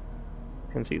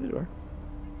can see the door.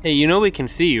 Hey, you know we can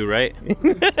see you, right?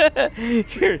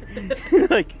 You're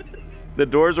like, the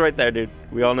door's right there, dude.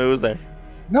 We all knew it was there.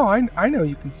 No, I know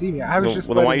you can see me. I was just.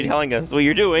 Well, then why are you letting telling us what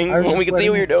you're doing I was when we just can see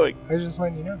what you're letting doing? I was just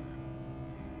letting you know.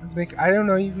 I don't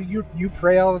know. You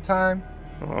pray all the time.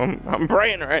 I'm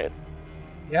praying, right?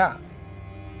 Yeah.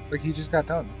 Like you just got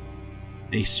done.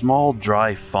 A small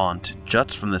dry font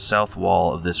juts from the south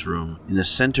wall of this room in the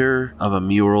center of a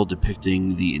mural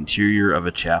depicting the interior of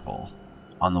a chapel.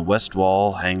 On the west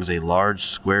wall hangs a large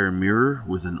square mirror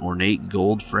with an ornate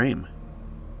gold frame.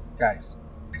 Guys,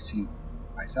 I see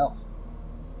myself.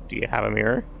 Do you have a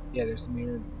mirror? Yeah, there's a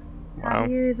mirror. How Wow.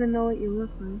 do you even know what you look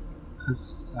like?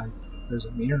 Because there's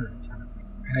a mirror in front of me.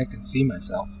 And I can see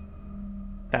myself.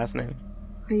 Fascinating.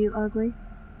 Are you ugly?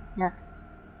 Yes.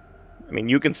 I mean,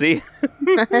 you can see.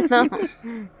 I know.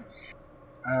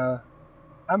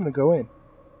 I'm gonna go in.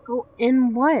 Go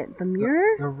in what? The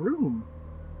mirror? The room.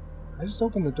 I just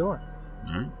opened the door.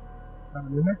 All right. I'm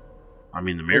in there. I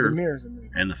mean, the Oh, mirror the mirror's in there.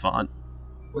 and the font.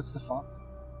 What's the font?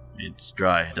 It's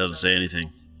dry. It doesn't say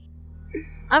anything.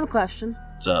 I have a question.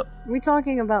 What's up? Are we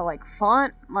talking about like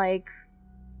font, like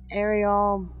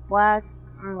Arial Black,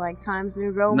 or like Times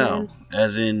New Roman? No,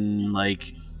 as in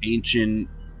like ancient,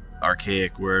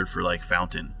 archaic word for like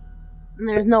fountain. And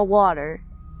there's no water,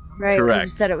 right? 'Cause Correct. you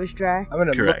said it was dry. I'm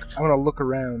gonna Correct. look. I'm gonna look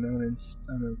around. I'm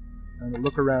gonna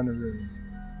look around the room.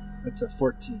 That's a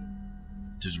 14.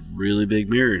 There's a really big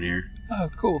mirror in here. Oh,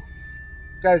 cool.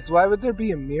 Guys, why would there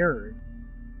be a mirror?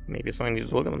 Maybe someone needs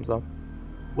to look at themselves.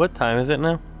 What time is it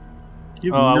now?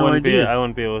 You Oh, have no I wouldn't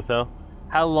idea. be able to tell.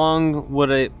 How long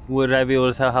would I be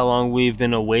able to tell how long we've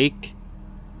been awake?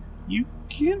 You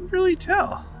can't really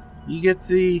tell. You get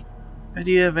the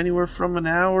idea of anywhere from an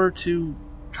hour to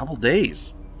a couple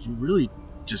days.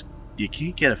 You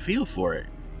can't get a feel for it.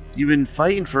 You've been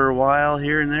fighting for a while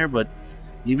here and there, but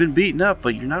you've been beaten up,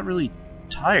 but you're not really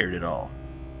tired at all.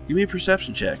 Give me a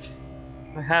perception check.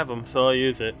 I have them, so I'll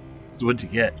use it. What'd you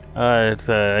get? I got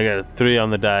a 3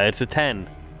 on the die. It's a 10.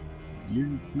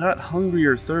 You're not hungry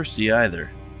or thirsty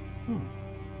either. Do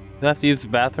I have to use the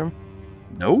bathroom?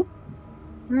 Nope.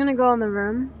 I'm gonna go in the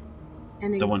room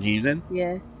and The one he's in?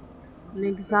 yeah, and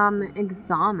examine.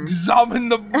 Examine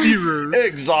the mirror.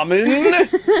 Examine!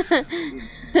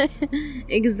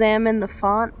 Examine the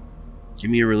font. Give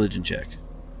me a religion check.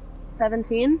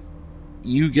 17.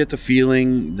 You get the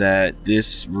feeling that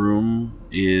this room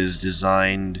is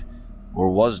designed, or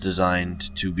was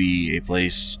designed, to be a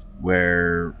place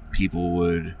where people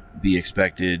would be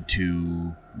expected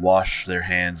to wash their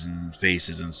hands and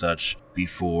faces and such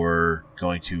before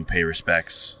going to pay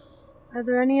respects. Are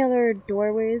there any other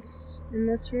doorways in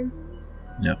this room?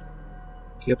 No.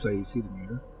 Kipler, you see the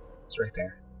mirror? It's right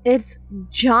there. It's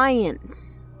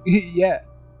giant. Yeah.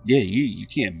 Yeah, you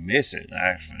can't miss it,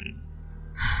 actually.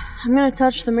 I'm gonna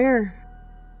touch the mirror.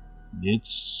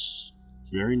 It's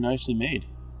very nicely made.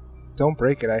 Don't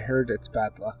break it. I heard it's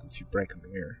bad luck if you break a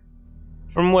mirror.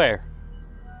 From where?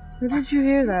 Who did you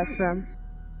hear that from?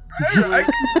 I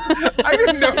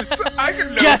could know. I could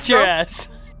know Guess your stuff. ass.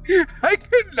 I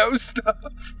could know stuff.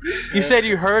 You said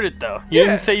you heard it though. You Yeah.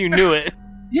 didn't say you knew it.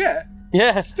 Yeah.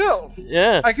 Yeah. Still,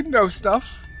 Yeah. I could know stuff.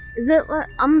 Is it?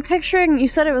 I'm picturing. You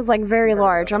said it was like very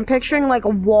large. I'm picturing like a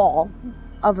wall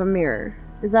of a mirror.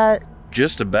 Is that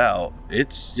Just about.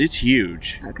 It's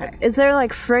huge. okay? Is there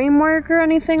like framework or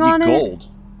anything on it? Gold.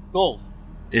 Gold.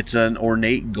 It's an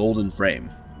ornate golden frame.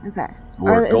 Okay.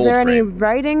 Or Is gold there any frame.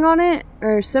 writing on it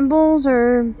or symbols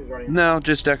or? No,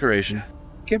 just decoration.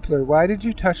 Kipler, why did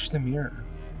you touch the mirror?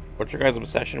 What's your guys'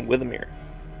 obsession with a mirror?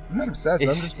 I'm not obsessed. I'm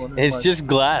It's, just wondering. it's why. just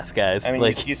glass, guys. I mean,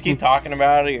 like you just keep talking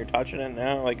about it, you're touching it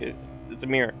now, like it's a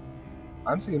mirror.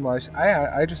 I'm seeing why.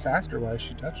 I just asked her why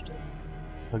she touched it.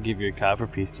 I'll give you a copper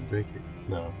piece to break it.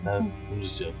 No, I'm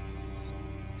just joking.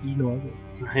 You know I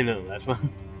would. I know that's one.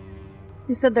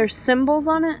 You said there's symbols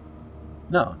on it?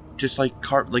 No, just like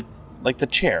like the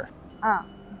chair. Oh.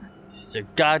 Just a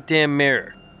goddamn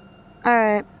mirror.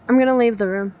 Alright, I'm gonna leave the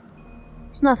room.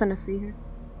 There's nothing to see here.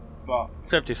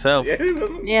 Except yourself.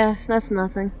 Yeah, that's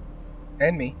nothing.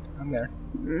 And me. I'm there.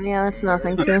 Yeah, that's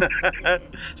nothing too.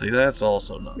 So that's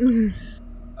also nothing.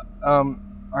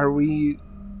 Are we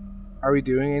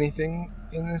doing anything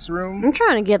in this room? I'm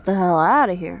trying to get the hell out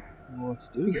of here Well, let's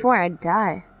do this. before I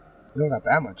die. We don't got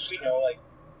that much.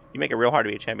 You make it real hard to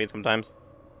be a champion sometimes.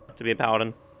 To be a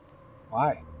paladin.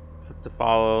 Why? To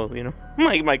follow,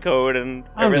 my code and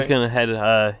I'm just everything. gonna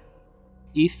head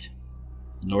east.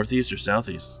 Northeast or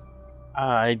southeast?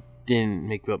 I didn't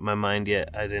make up my mind yet.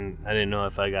 I didn't know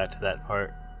if I got to that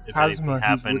part. If anything Cosma,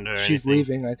 happened or she's anything.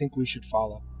 leaving. I think we should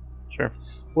follow. Sure.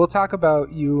 We'll talk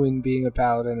about you and being a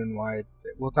paladin and why.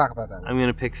 We'll talk about that. I'm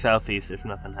gonna pick southeast if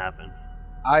nothing happens.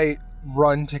 I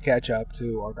run to catch up to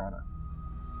Organa.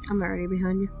 I'm already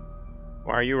behind you.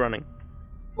 Why are you running?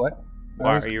 What?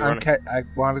 Why are you running? I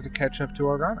wanted to catch up to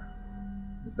Organa.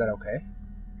 Is that okay?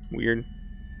 Weird.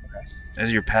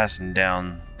 As you're passing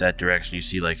down that direction, you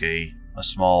see like a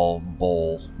small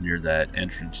bowl near that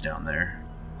entrance down there,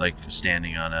 like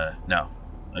standing on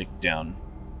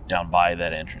down by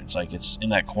that entrance, like it's in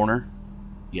that corner.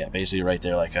 Yeah, basically right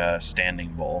there, like a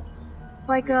standing bowl.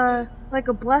 Like a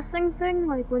blessing thing,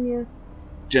 like when you.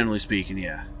 Generally speaking,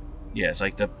 yeah. Yeah, it's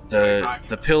like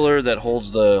the pillar that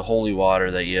holds the holy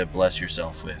water that you bless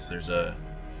yourself with. There's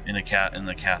in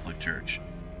the Catholic Church.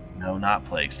 No, not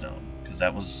plague stone, because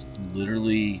that was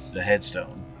literally the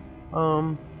headstone.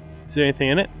 Is there anything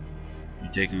in it? You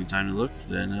taking the time to look?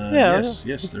 Then Yeah,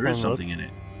 yes, there is something in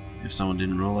it. If someone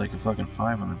didn't roll like a fucking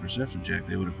 5 on the perception check,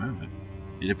 they would have found it.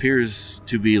 It appears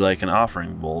to be like an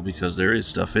offering bowl because there is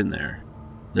stuff in there.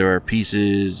 There are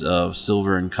pieces of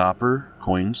silver and copper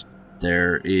coins.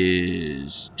 There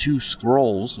is 2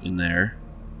 scrolls in there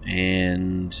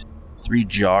and 3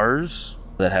 jars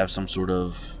that have some sort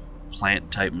of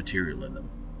plant type material in them.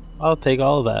 I'll take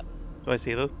all of that. Do I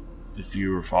see those? If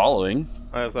you were following,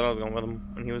 I said I was going with him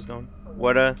when he was going.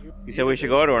 What, you said we should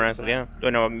go to her, and I said, yeah. Do I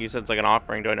know, you said it's like an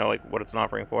offering. Do I know, like, what it's an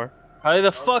offering for? Probably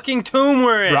the fucking tomb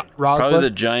we're in. probably Rosler? the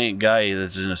giant guy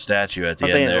that's in a statue at the I'm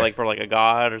end saying, is there. it like for like a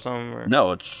god or something? Or?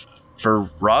 No, it's for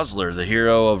Rosler, the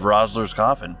hero of Rosler's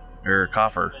coffin or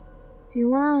coffer. Do you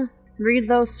wanna read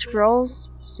those scrolls?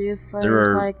 See if There there's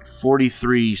are like.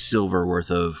 43 silver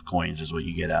worth of coins is what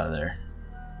you get out of there.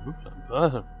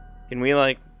 Can we,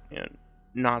 like,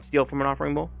 not steal from an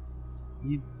offering bowl?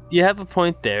 You have a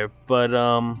point there, but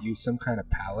You some kind of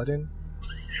paladin?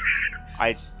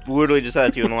 I literally just said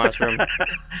that to you in the last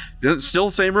room. Still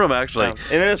the same room, actually. No,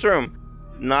 in this room.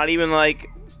 Not even, like,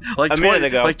 Like a 20, minute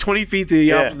ago. like 20 feet to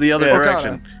the other Yeah.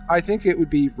 direction. I think it would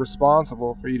be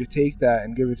responsible for you to take that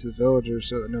and give it to the villagers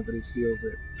so that nobody steals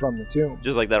it from the tomb.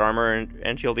 just like that armor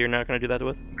and shield you're not going to do that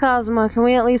with? Cosmo, can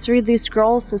we at least read these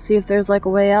scrolls to see if there's like a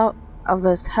way out of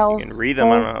this hell? You can read them.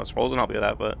 I don't know. Scrolls can help you with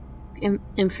that, but...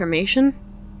 Information?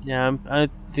 yeah, I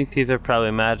think these are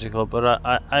probably magical. But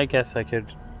I guess I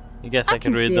could. I guess I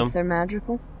can could read see them. if they're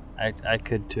magical. I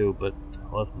could too, but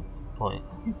that wasn't the point.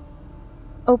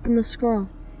 Open the scroll.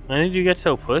 Why did you get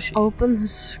so pushy? Open the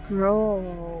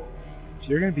scroll. If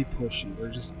you're gonna be pushy, we're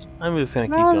just I'm just gonna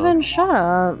keep Rosvin, going. shut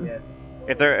up.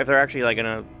 If they're actually, like,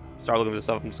 going to start looking for this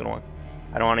stuff, I'm just going to walk.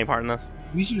 I don't want any part in this.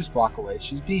 we should just walk away.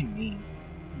 She's being mean.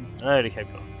 I already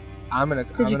kept going.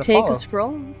 Did you take follow. a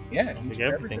scroll? Yeah, I'll you take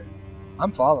took everything.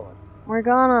 I'm following.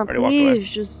 Morgana, Already walked away.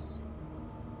 please just.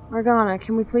 Morgana,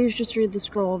 can we please just read the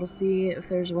scroll to see if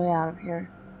there's a way out of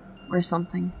here? Or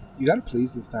something. You gotta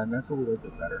please this time. That's a little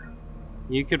bit better.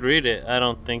 You could read it. I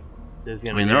don't think there's I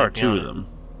gonna. mean, be there are anything 2 on of it, them.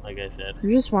 Like I said. I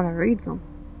just want to read them.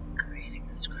 I'm reading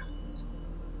the scrolls.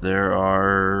 There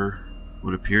are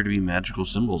what appear to be magical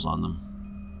symbols on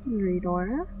them. Read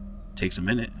aura? Takes a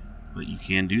minute, but you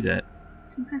can do that.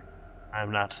 Okay.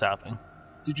 I'm not stopping.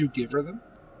 Did you give her them?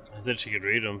 I said she could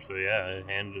read them, so yeah,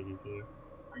 I handed them to her.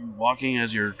 Are you walking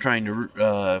as you're trying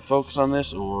to focus on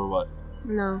this, or what?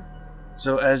 No.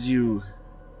 So as you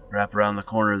wrap around the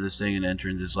corner of this thing and enter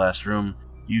into this last room,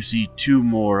 you see 2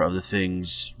 more of the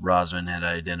things Rosvin had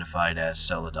identified as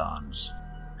Celadons.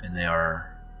 And they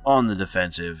are on the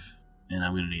defensive, and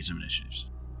I'm going to need some initiatives.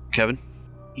 Kevin?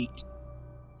 8.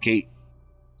 Kate?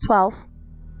 12.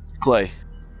 Clay?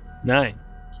 9.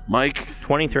 Mike?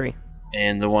 23.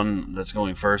 And the one that's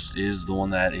going first is the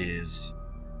one that is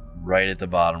right at the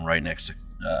bottom, right next to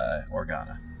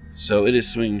Organa. So it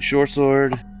is swinging short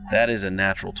sword. That is a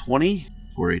natural 20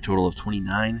 for a total of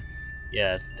 29.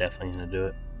 Yeah, it's definitely gonna do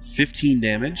it. 15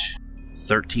 damage.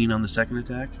 13 on the second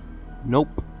attack.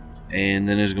 Nope. And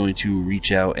then is going to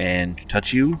reach out and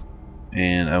touch you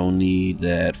And I will need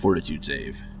that fortitude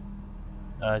save.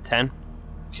 10.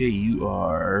 Okay, you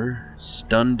are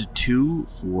stunned 2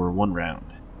 for 1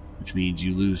 round, which means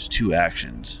you lose 2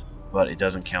 actions, but it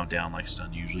doesn't count down like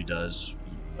stunned usually does.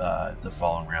 The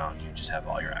following round, you just have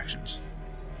all your actions.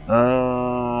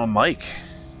 Mike,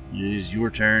 it is your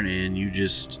turn, and you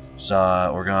just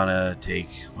saw Organa take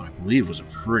what I believe was a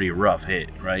pretty rough hit,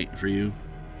 right, for you?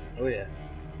 Oh, yeah.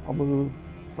 I'll move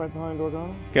right behind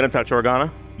Organa. Gonna touch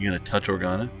Organa. You're gonna touch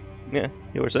Organa? Yeah,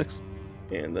 heal her 6.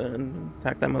 And then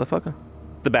attack that motherfucker.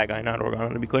 The bad guy, not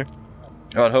Organa, to be clear.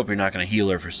 I would hope you're not gonna heal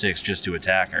her for 6 just to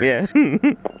attack her. Yeah,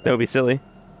 that would be silly.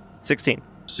 16.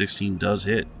 16 does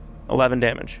hit. 11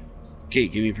 damage.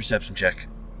 Kate, give me a perception check.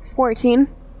 14.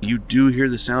 You do hear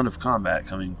the sound of combat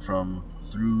coming from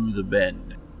through the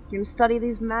bend. Gonna study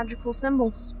these magical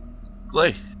symbols.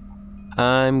 Clay,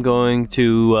 I'm going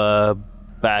to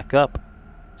back up.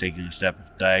 taking a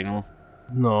step diagonal.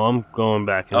 No, I'm going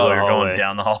back in Oh, the you're hallway. going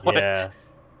down the hallway. Yeah.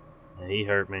 He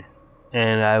hurt me.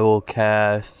 And I will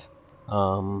cast...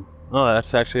 Oh,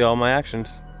 that's actually all my actions.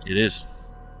 It is.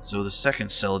 So the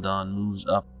second Celadon moves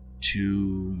up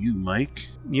to you, Mike.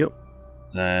 Yep.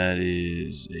 That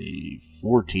is a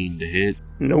 14 to hit.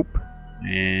 Nope.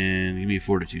 And give me a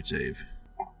fortitude save.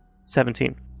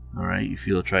 17. Alright, you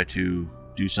feel it try to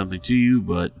do something to you,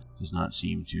 but does not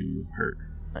seem to hurt.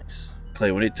 Nice.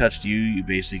 Clay, when it touched you, you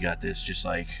basically got this just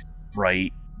like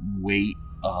bright weight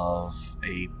of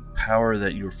a power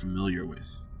that you're familiar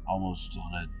with, almost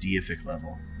on a deific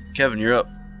level. Kevin, you're up.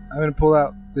 I'm going to pull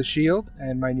out the shield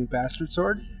and my new bastard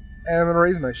sword, and I'm going to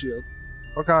raise my shield.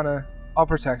 Organa, I'll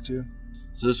protect you.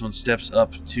 So this one steps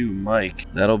up to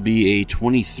Mike. That'll be a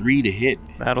 23 to hit.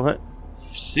 That'll hit.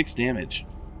 6 damage.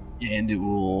 And it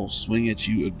will swing at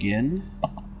you again.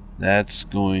 That's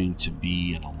going to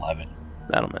be an 11.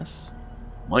 That'll miss.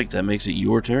 Mike, that makes it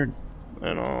your turn.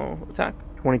 And I'll attack.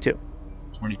 22.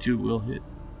 22 will hit.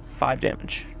 5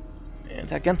 damage. And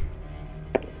attack again.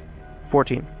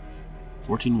 14.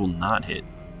 14 will not hit.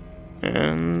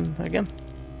 And again.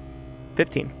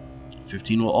 15.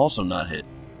 15 will also not hit.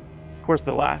 Of course,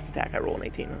 the last attack I roll an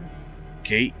 18 on.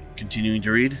 Kate, continuing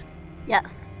to read.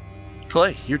 Yes.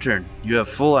 Clay, your turn. You have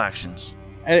full actions.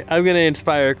 I'm going to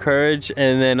inspire courage,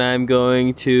 and then I'm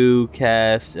going to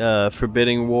cast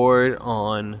Forbidding Ward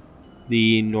on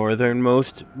the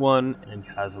northernmost one and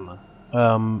Kazuma.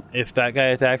 If that guy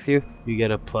attacks you, you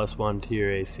get a +1 to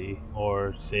your AC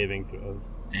or saving throws.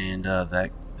 And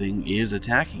that thing is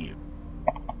attacking you.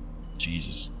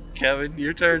 Jesus. Kevin,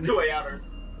 your turn.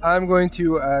 I'm going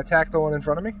to attack the one in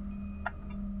front of me.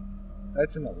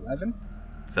 That's an 11.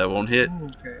 That won't hit.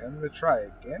 Okay, I'm going to try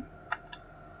again.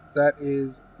 That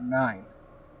is 9.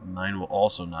 9 will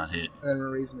also not hit. And I'm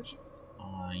going to raise my shield.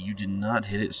 You did not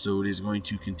hit it, so it is going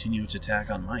to continue its attack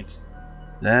on Mike.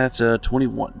 That's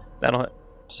 21. That'll hit.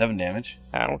 7 damage.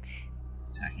 Ouch.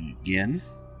 Attacking again.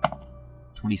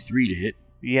 23 to hit.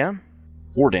 Yeah.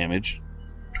 4 damage.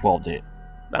 12 to hit.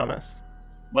 That'll miss.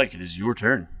 Mike, it is your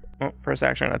turn. Well, first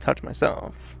action, I'm gonna touch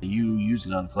myself. You used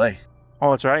it on Clay.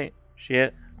 Oh, that's right.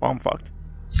 Shit. Well, I'm fucked.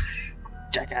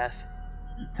 Jackass.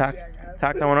 Attack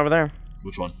that one over there.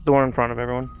 Which one? The one in front of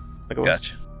everyone. Like it was.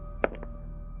 Gotcha.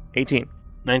 18.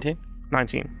 19?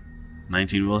 19.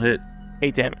 19 will hit.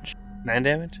 8 damage. 9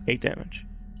 damage? 8 damage.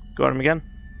 Go at him again.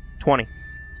 20.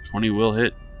 20 will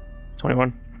hit.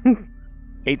 21.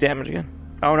 8 damage again.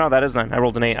 Oh no, that is 9. I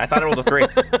rolled an 8. I thought I rolled a 3.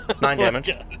 9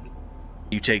 damage.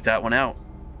 You take that one out.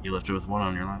 You left it with 1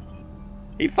 on your left.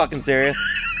 Are you fucking serious?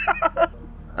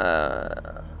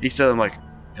 He said, I'm like,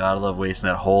 gotta love wasting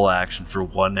that whole action for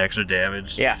 1 extra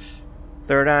damage. Yeah.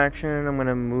 Third action, I'm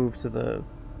gonna move to the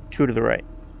 2 to the right.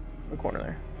 The corner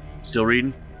there. Still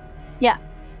reading? Yeah.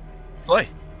 Clay.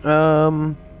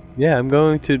 Yeah, I'm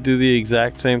going to do the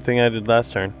exact same thing I did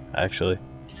last turn, actually.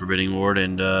 Forbidding Ward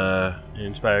and,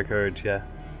 Inspire courage, yeah.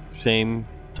 Same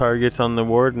targets on the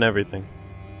ward and everything.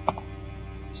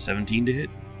 17 to hit.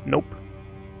 Nope.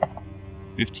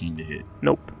 15 to hit.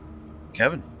 Nope.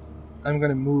 Kevin. I'm going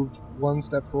to move 1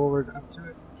 step forward up to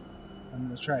it. I'm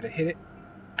going to try to hit it.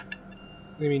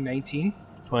 It's going to be 19.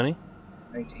 20?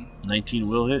 19. 19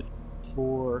 will hit.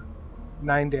 For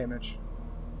 9 damage.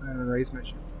 I'm going to raise my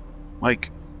shield. Mike.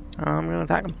 I'm gonna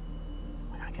attack him.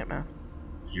 I can't math.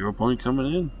 Hero point coming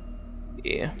in.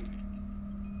 Yeah.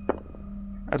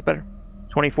 That's better.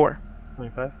 24.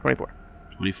 25? 24.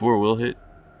 24 will hit.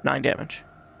 9 damage.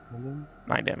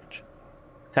 9 damage.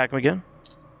 Attack him again.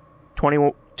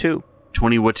 22.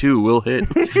 22 will hit.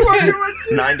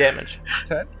 9 damage.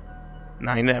 10.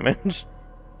 9 damage.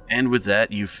 And with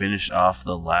that, you finish off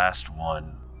the last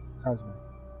one. Cosmo.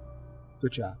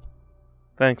 Good job.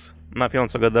 Thanks. I'm not feeling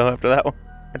so good though after that one.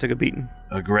 I took a beating.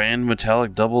 A grand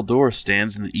metallic double door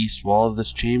stands in the east wall of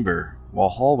this chamber, while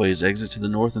hallways exit to the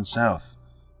north and south.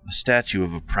 A statue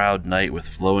of a proud knight with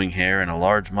flowing hair and a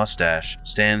large mustache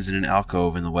stands in an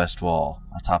alcove in the west wall,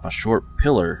 atop a short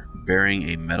pillar bearing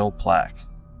a metal plaque.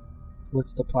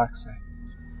 What's the plaque say?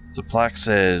 The plaque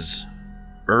says,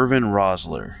 Irvin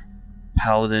Rosler,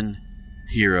 Paladin,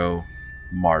 Hero,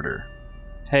 Martyr.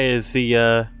 Hey,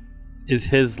 is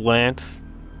his lance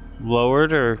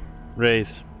lowered or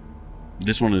raised?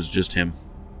 This one is just him.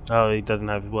 Oh, he doesn't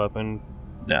have his weapon.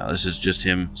 No, this is just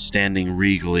him standing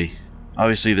regally.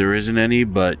 Obviously there isn't any,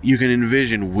 but you can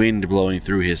envision wind blowing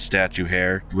through his statue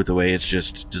hair with the way it's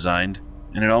just designed.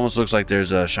 And it almost looks like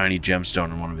there's a shiny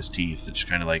gemstone in one of his teeth that just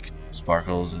kind of like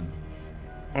sparkles and...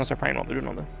 Unless they're probably not doing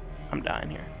all this. I'm dying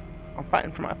here. I'm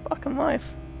fighting for my fucking life.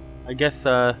 I guess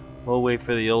we'll wait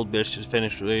for the old bitch to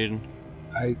finish reading.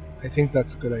 I think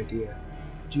that's a good idea.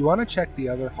 Do you want to check the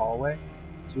other hallway?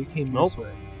 So we came Nope. this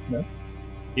way. No?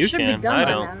 You Should can. be done I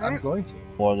by don't. now, I'm right? going to.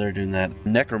 While they're doing that,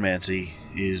 necromancy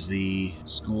is the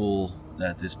school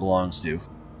that this belongs to.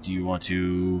 Do you want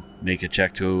to make a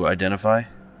check to identify?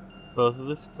 Both of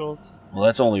the scrolls. Well,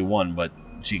 that's only one, but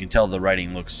she can tell the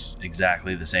writing looks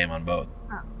exactly the same on both.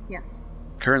 Oh, yes.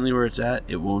 Currently where it's at,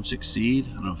 it won't succeed.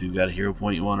 I don't know if you've got a hero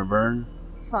point you want to burn.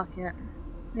 Fuck it.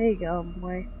 There you go,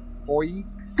 boy. Boy.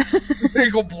 There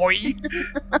you go, boy.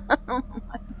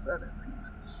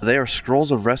 They are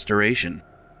scrolls of restoration.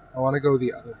 I want to go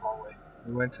the other hallway.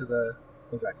 We went to the...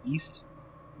 Was that east?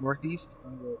 Northeast? I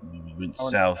wanna go, We went I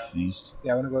wanna- southeast.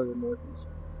 yeah, I want to go to the northeast.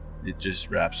 It just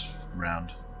wraps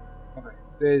around. Okay.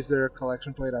 Is there a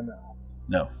collection plate on that one?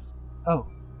 No. Oh,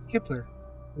 Kipler.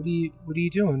 What are you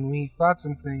doing? We thought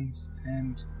some things,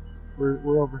 and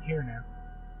we're over here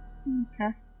now.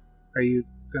 Okay. Are you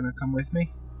gonna come with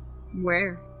me?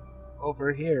 Where?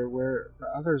 Over here, where the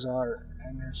others are,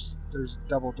 and there's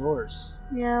double doors.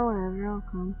 Yeah, whatever. I'll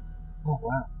come. Oh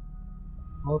wow.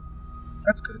 Well,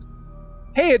 that's good.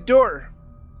 Hey, a door,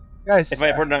 guys. If I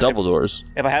had Double doors.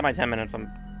 if I had my 10 minutes,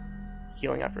 I'm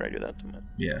healing after I do that.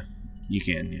 Yeah. You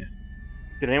can, yeah.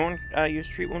 Did anyone use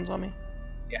treat wounds on me?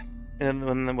 Yeah. And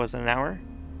then there was an hour?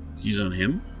 Use on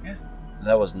him? Yeah.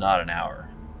 That was not an hour.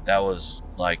 That was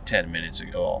like 10 minutes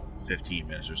ago. 15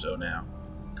 minutes or so now.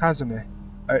 Kazume,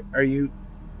 are you?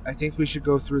 I think we should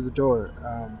go through the door.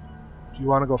 Do you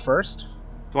want to go first?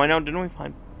 Do I know? Didn't we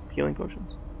find healing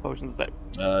potions? Potions that...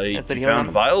 You said healing on found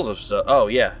them? vials of stuff. Oh,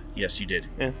 yeah. Yes, you did.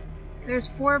 There's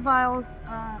 4 vials.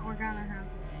 Organa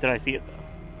has. Did I see it, though?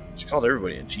 She called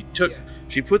everybody in. Yeah.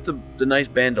 She put the nice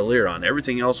bandolier on.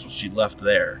 Everything else she left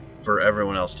there for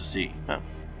everyone else to see. I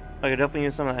could definitely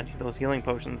use some of those healing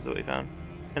potions that we found.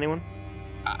 Anyone?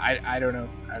 I don't know.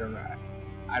 I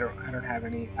don't have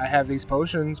any. I have these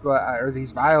potions, or these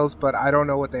vials, but I don't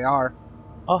know what they are.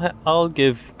 I'll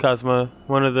give Cosma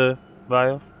one of the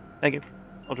vials. Thank you.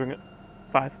 I'll drink it.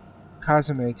 5.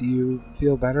 Kazume, do you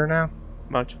feel better now?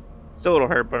 Much. Still a little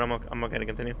hurt, but I'm okay to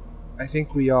continue. I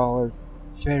think we all are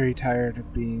very tired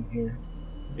of being here.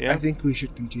 Yeah? I think we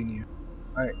should continue.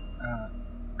 Alright,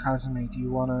 Kazume, do you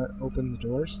want to open the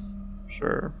doors?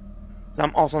 Sure. So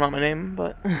I'm also not my name,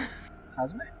 but...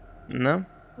 Kazume? No.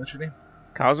 What's your name?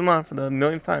 Kazuma for the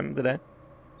millionth time today.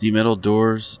 The metal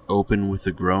doors open with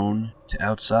a groan to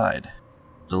outside.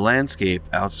 The landscape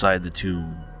outside the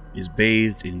tomb is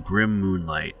bathed in grim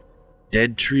moonlight.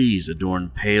 Dead trees adorn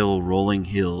pale, rolling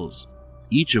hills,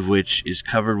 each of which is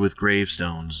covered with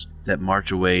gravestones that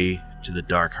march away to the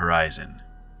dark horizon.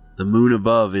 The moon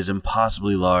above is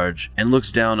impossibly large and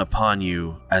looks down upon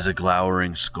you as a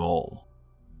glowering skull.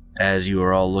 As you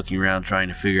are all looking around trying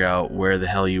to figure out where the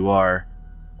hell you are,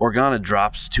 Organa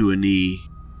drops to a knee,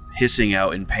 hissing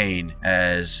out in pain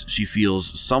as she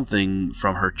feels something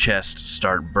from her chest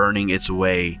start burning its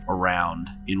way around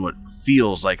in what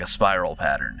feels like a spiral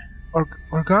pattern.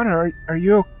 Organa, are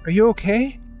you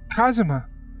okay? Kazuma,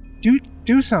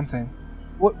 do something.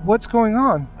 What's going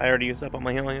on? I already used up all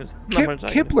my healing. Not much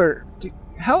I can do. Kipler,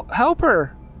 help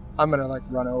her! I'm gonna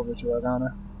run over to Organa.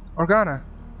 Organa,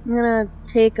 I'm gonna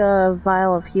take a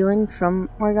vial of healing from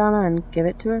Organa and give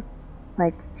it to her.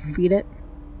 Feed it.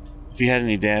 If you had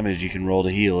any damage, you can roll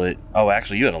to heal it. Oh,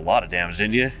 actually, you had a lot of damage,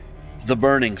 didn't you? The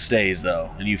burning stays,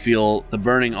 though, and you feel the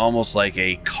burning almost like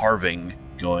a carving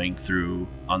going through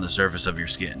on the surface of your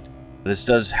skin. This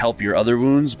does help your other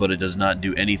wounds, but it does not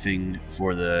do anything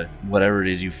for the whatever it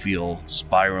is you feel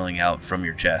spiraling out from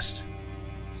your chest.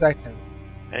 second.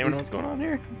 Anyone know what's going on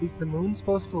here? Is the moon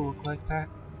supposed to look like that?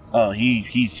 Oh,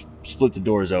 he split the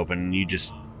doors open, and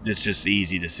it's just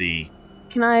easy to see.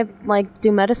 Can I,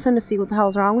 do medicine to see what the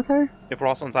hell's wrong with her? If we're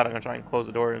also inside, I'm gonna try and close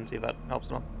the door and see if that helps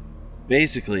at all.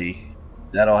 Basically,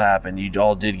 that all happened. You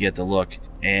all did get the look,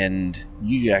 and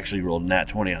you actually rolled a nat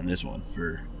 20 on this one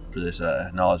for this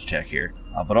knowledge check here.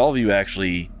 But all of you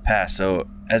actually passed. So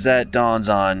as that dawns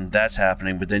on, that's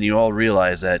happening, but then you all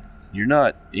realize that you're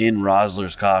not in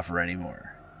Rosler's coffer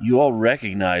anymore. You all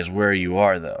recognize where you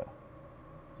are, though.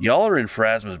 Y'all are in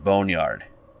Phrasma's Boneyard,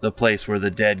 the place where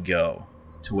the dead go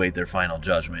to wait their final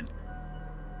judgment.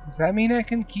 Does that mean I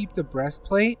can keep the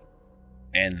breastplate?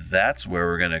 And that's where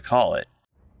we're going to call it.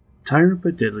 Tyrant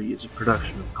But Deadly is a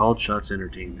production of Called Shots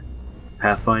Entertainment.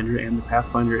 Pathfinder and the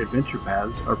Pathfinder Adventure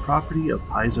Paths are property of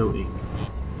Paizo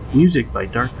Inc. Music by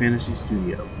Dark Fantasy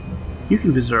Studio. You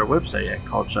can visit our website at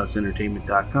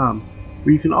calledshotsentertainment.com,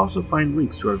 where you can also find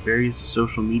links to our various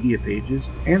social media pages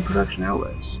and production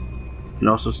outlets. You can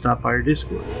also stop by our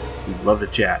Discord. We'd love to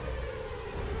chat.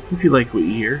 If you like what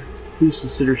you hear, please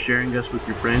consider sharing us with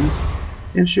your friends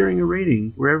and sharing a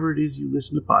rating wherever it is you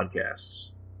listen to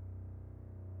podcasts.